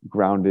think it's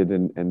grounded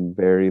and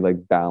very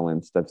like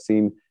balanced. I've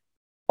seen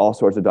all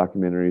sorts of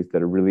documentaries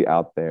that are really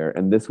out there,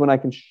 and this one I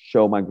can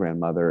show my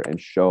grandmother and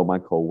show my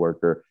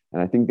coworker,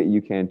 and I think that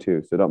you can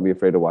too. So don't be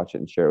afraid to watch it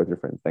and share it with your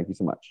friends. Thank you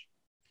so much.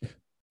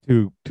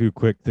 Two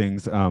quick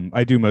things.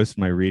 I do most of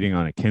my reading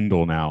on a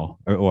Kindle now,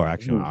 or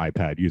actually on an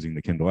iPad using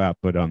the Kindle app.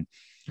 But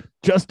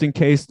just in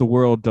case the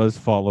world does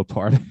fall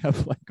apart, I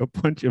have like a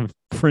bunch of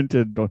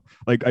printed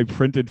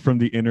from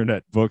the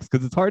internet books,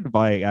 because it's hard to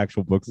buy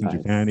actual books in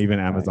Japan. Even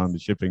Amazon, the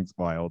shipping's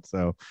wild.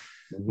 So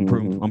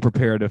I'm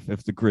prepared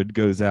if the grid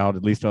goes out.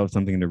 At least I'll have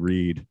something to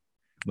read,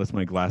 unless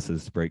my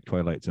glasses break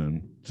Twilight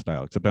Zone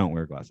style. Except I don't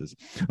wear glasses.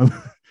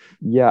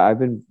 Yeah, I've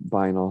been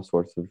buying all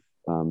sorts of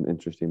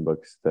interesting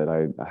books that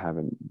I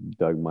haven't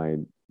dug my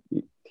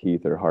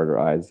teeth or heart or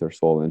eyes or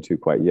soul into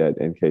quite yet,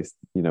 in case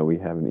we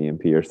have an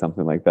EMP or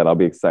something like that. I'll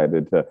be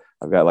excited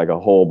I've got like a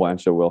whole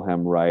bunch of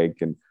Wilhelm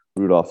Reich and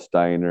Rudolf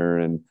Steiner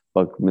and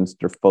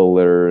Buckminster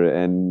Fuller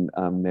and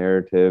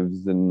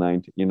narratives and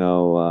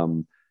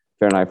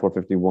Fahrenheit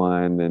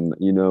 451 and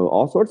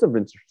all sorts of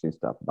interesting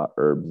stuff about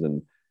herbs.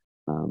 And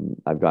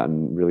I've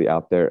gotten really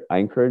out there. I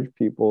encourage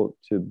people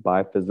to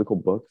buy physical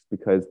books,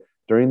 because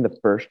during the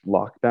first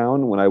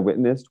lockdown, what I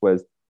witnessed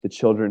was the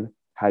children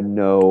had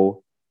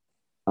no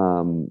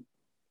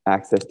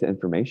access to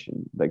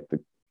information. Like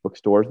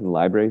bookstores and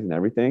libraries and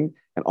everything,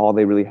 and all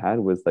they really had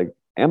was like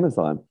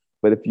Amazon.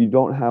 But if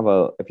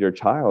you're a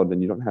child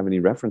and you don't have any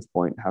reference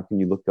point, how can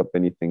you look up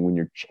anything when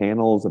your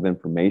channels of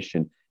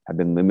information have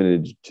been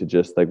limited to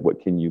just like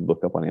what can you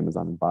look up on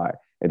Amazon and buy?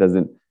 It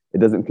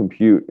doesn't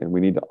compute, and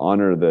we need to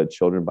honor the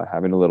children by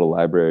having a little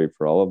library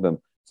for all of them.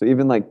 So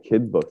even like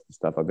kids books and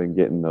stuff, I've been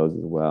getting those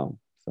as well.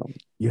 So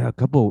yeah, a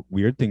couple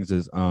weird things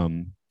is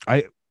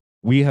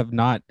we have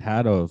not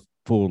had a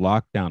full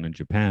lockdown in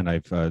Japan.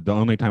 I've the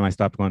only time I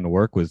stopped going to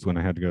work was when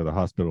I had to go to the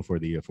hospital for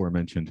the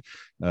aforementioned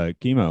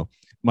chemo.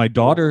 My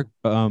daughter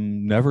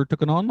never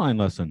took an online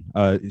lesson.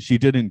 She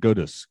didn't go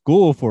to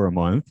school for a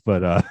month,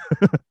 but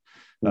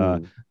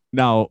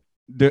now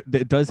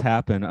it does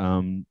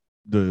happen.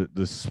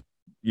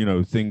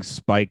 Things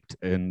spiked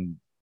in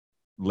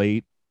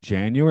late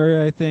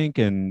January, I think,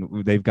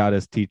 and they've got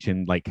us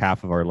teaching like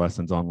half of our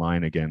lessons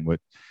online again.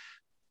 What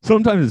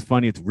sometimes it's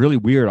funny. It's really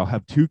weird. I'll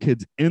have two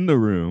kids in the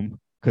room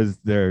because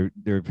their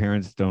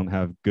parents don't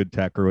have good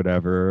tech or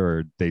whatever,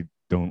 or they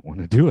don't want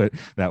to do it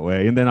that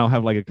way. And then I'll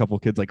have like a couple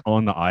kids like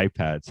on the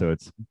iPad. So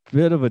it's a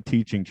bit of a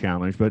teaching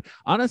challenge. But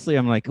honestly,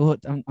 I'm like,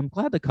 I'm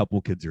glad a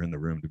couple kids are in the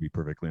room, to be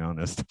perfectly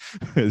honest.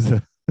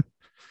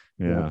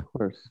 Yeah, of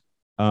course.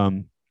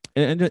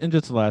 And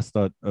just the last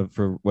thought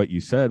for what you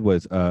said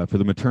was for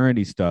the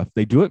maternity stuff,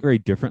 they do it very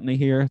differently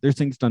here. There's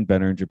things done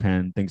better in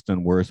Japan, things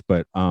done worse.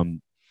 But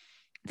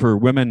for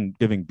women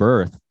giving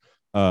birth,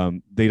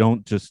 they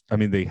don't just,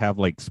 they have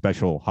like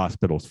special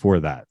hospitals for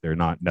that. They're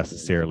not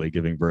necessarily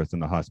giving birth in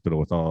the hospital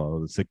with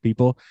all the sick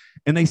people,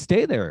 and they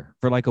stay there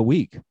for like a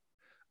week.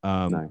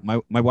 Nice.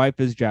 My wife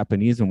is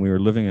Japanese, and we were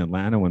living in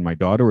Atlanta when my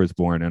daughter was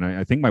born, and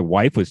I think my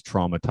wife was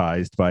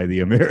traumatized by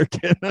the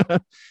American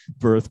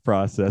birth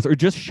process, or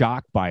just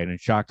shocked by it, and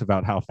shocked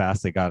about how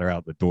fast they got her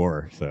out the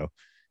door. So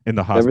in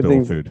the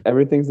hospital food,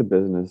 everything's a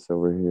business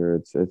over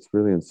here. It's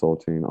really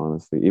insulting,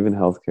 honestly. Even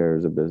healthcare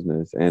is a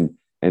business, and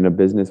a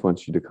business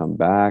wants you to come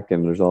back,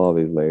 and there's all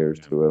these layers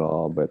to it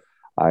all. But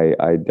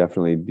I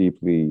definitely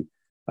deeply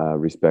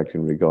respect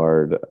and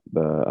regard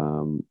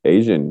the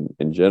Asian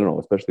in general,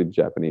 especially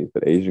Japanese,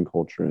 but Asian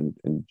culture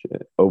and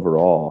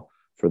overall,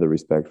 for the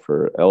respect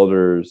for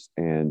elders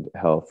and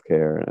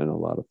healthcare and a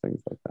lot of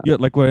things like that. Yeah,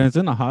 like when I was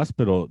in the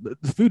hospital,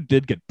 the food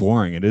did get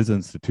boring. It is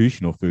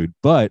institutional food,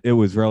 but it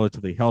was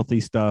relatively healthy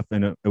stuff,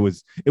 and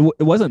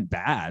it wasn't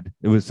bad.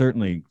 It was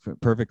certainly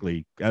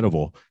perfectly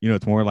edible.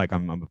 It's more like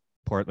I'm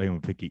partly a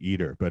picky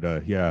eater,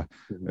 but yeah.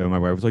 And my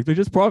wife was like, they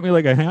just brought me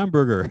like a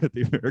hamburger at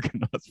the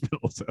American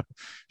hospital, so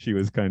she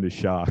was kind of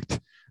shocked.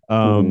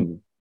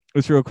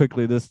 Just real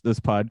quickly, this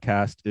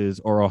podcast is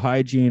Oral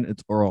Hygiene.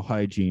 It's Oral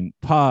Hygiene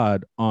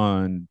Pod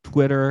on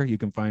Twitter. You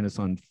can find us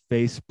on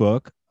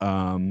Facebook.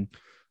 On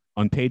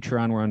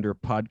Patreon, we're under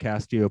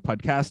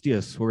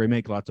Podcastius, where we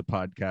make lots of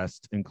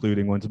podcasts,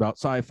 including ones about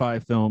sci-fi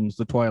films,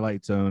 The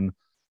Twilight Zone,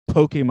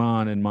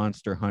 Pokemon, and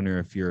Monster Hunter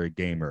if you're a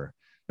gamer.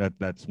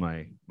 That's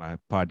my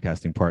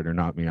podcasting partner,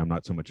 not me. I'm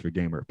not so much of a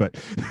gamer, but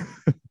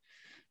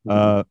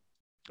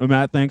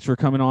Matt, thanks for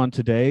coming on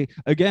today.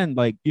 Again,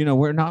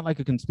 we're not like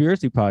a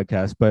conspiracy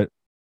podcast, but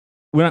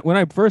when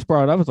I first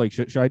brought it up, I was like,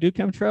 should I do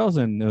chemtrails?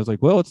 And it was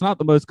like, well, it's not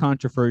the most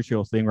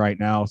controversial thing right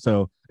now.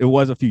 So it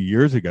was a few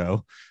years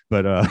ago,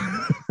 but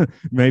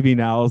maybe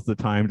now is the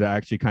time to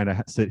actually kind of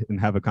sit and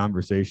have a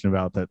conversation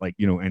about that,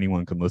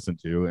 anyone can listen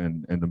to,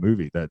 and the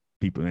movie that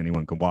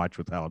anyone can watch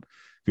without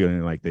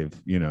feeling like they've,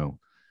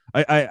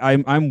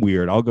 I'm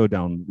weird. I'll go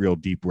down real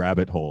deep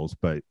rabbit holes,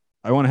 but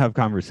I want to have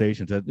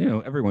conversations that,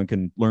 everyone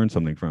can learn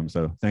something from.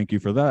 So thank you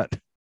for that.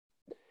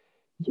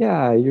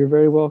 Yeah, you're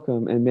very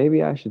welcome. And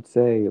maybe I should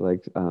say,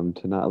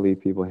 to not leave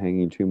people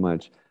hanging too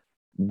much,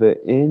 the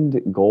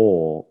end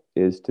goal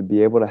is to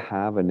be able to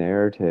have a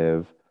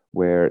narrative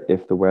where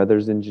if the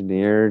weather's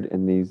engineered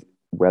and these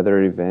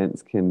weather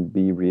events can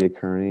be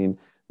reoccurring,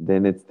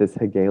 then it's this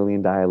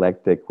Hegelian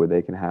dialectic where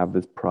they can have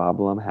this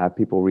problem, have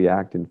people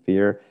react in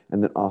fear,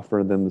 and then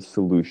offer them the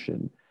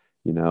solution.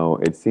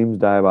 It seems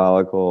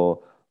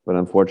diabolical, but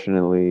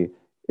unfortunately,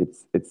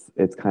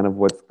 it's kind of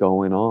what's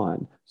going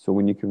on. So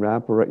when you can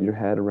wrap your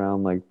head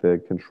around like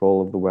the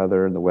control of the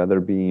weather and the weather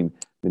being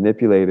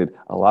manipulated,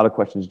 a lot of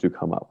questions do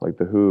come up, like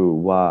the who,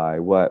 why,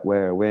 what,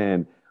 where,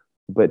 when.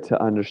 But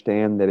to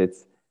understand that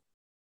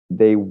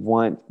they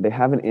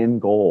have an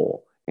end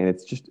goal. And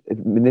it's just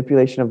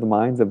manipulation of the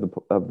minds of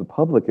the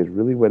public is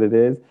really what it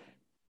is.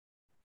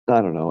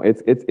 I don't know.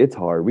 It's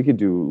hard. We could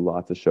do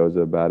lots of shows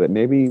about it.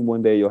 Maybe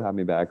one day you'll have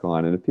me back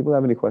on. And if people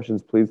have any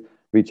questions, please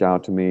reach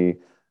out to me.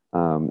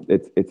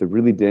 It's a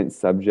really dense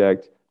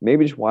subject.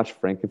 Maybe just watch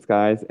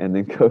Frankenskies and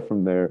then go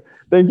from there.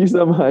 Thank you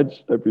so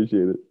much. I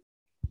appreciate it.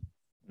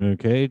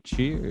 Okay.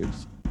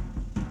 Cheers.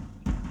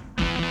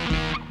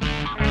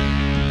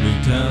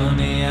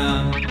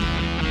 Plutonium,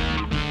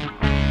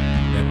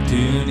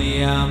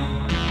 Neptunium,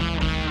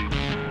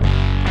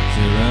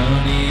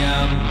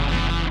 Zirconium,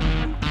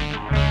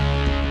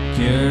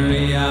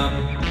 Curium,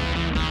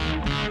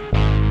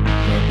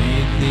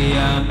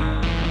 Promethium,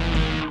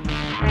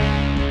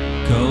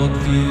 Cold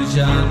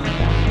Fusion,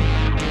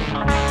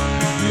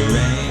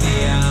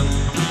 Uranium,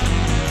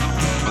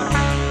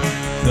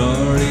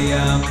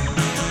 thorium,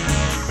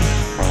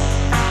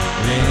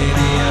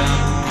 radium,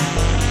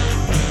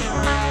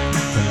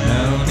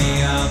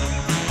 polonium,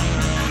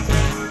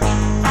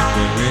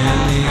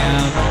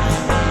 beryllium,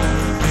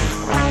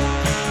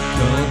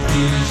 cold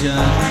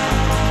fusion.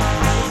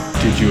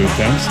 Did you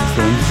advance the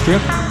film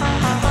strip?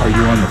 Are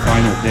you on the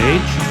final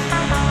page?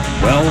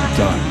 Well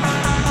done.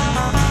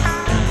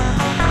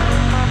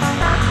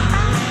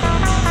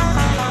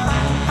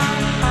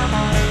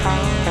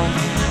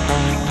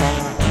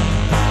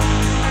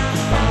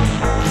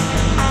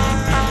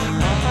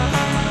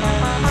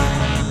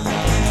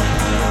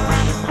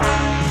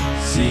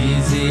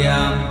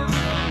 Cesium,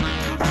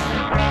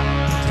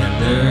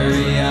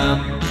 tellurium,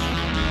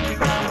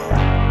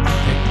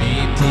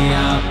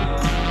 technetium,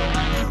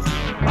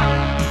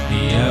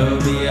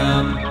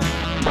 niobium,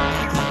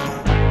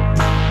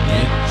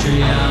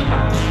 yttrium,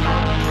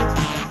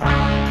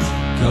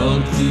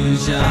 cold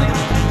fusion.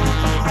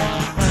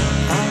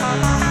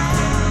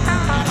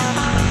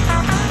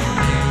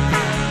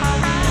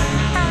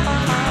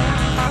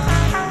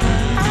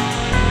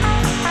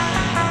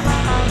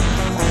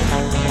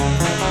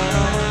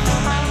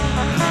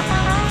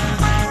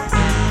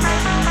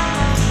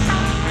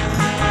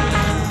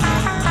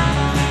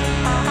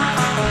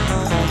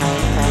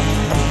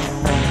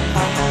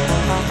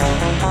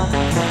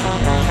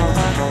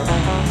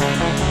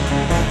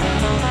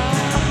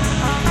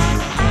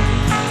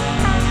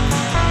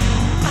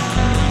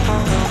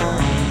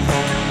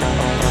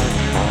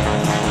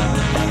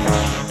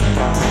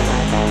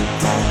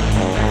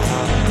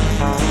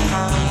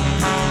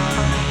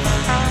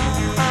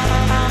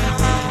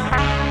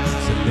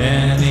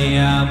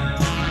 Selenium,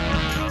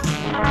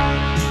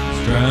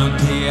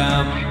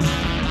 strontium,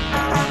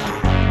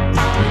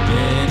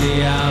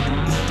 rubidium,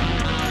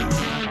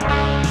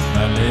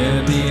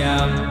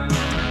 molybdenum,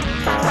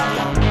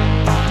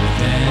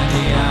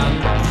 ruthenium,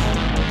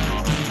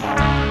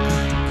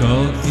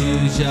 cold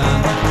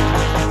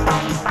fusion.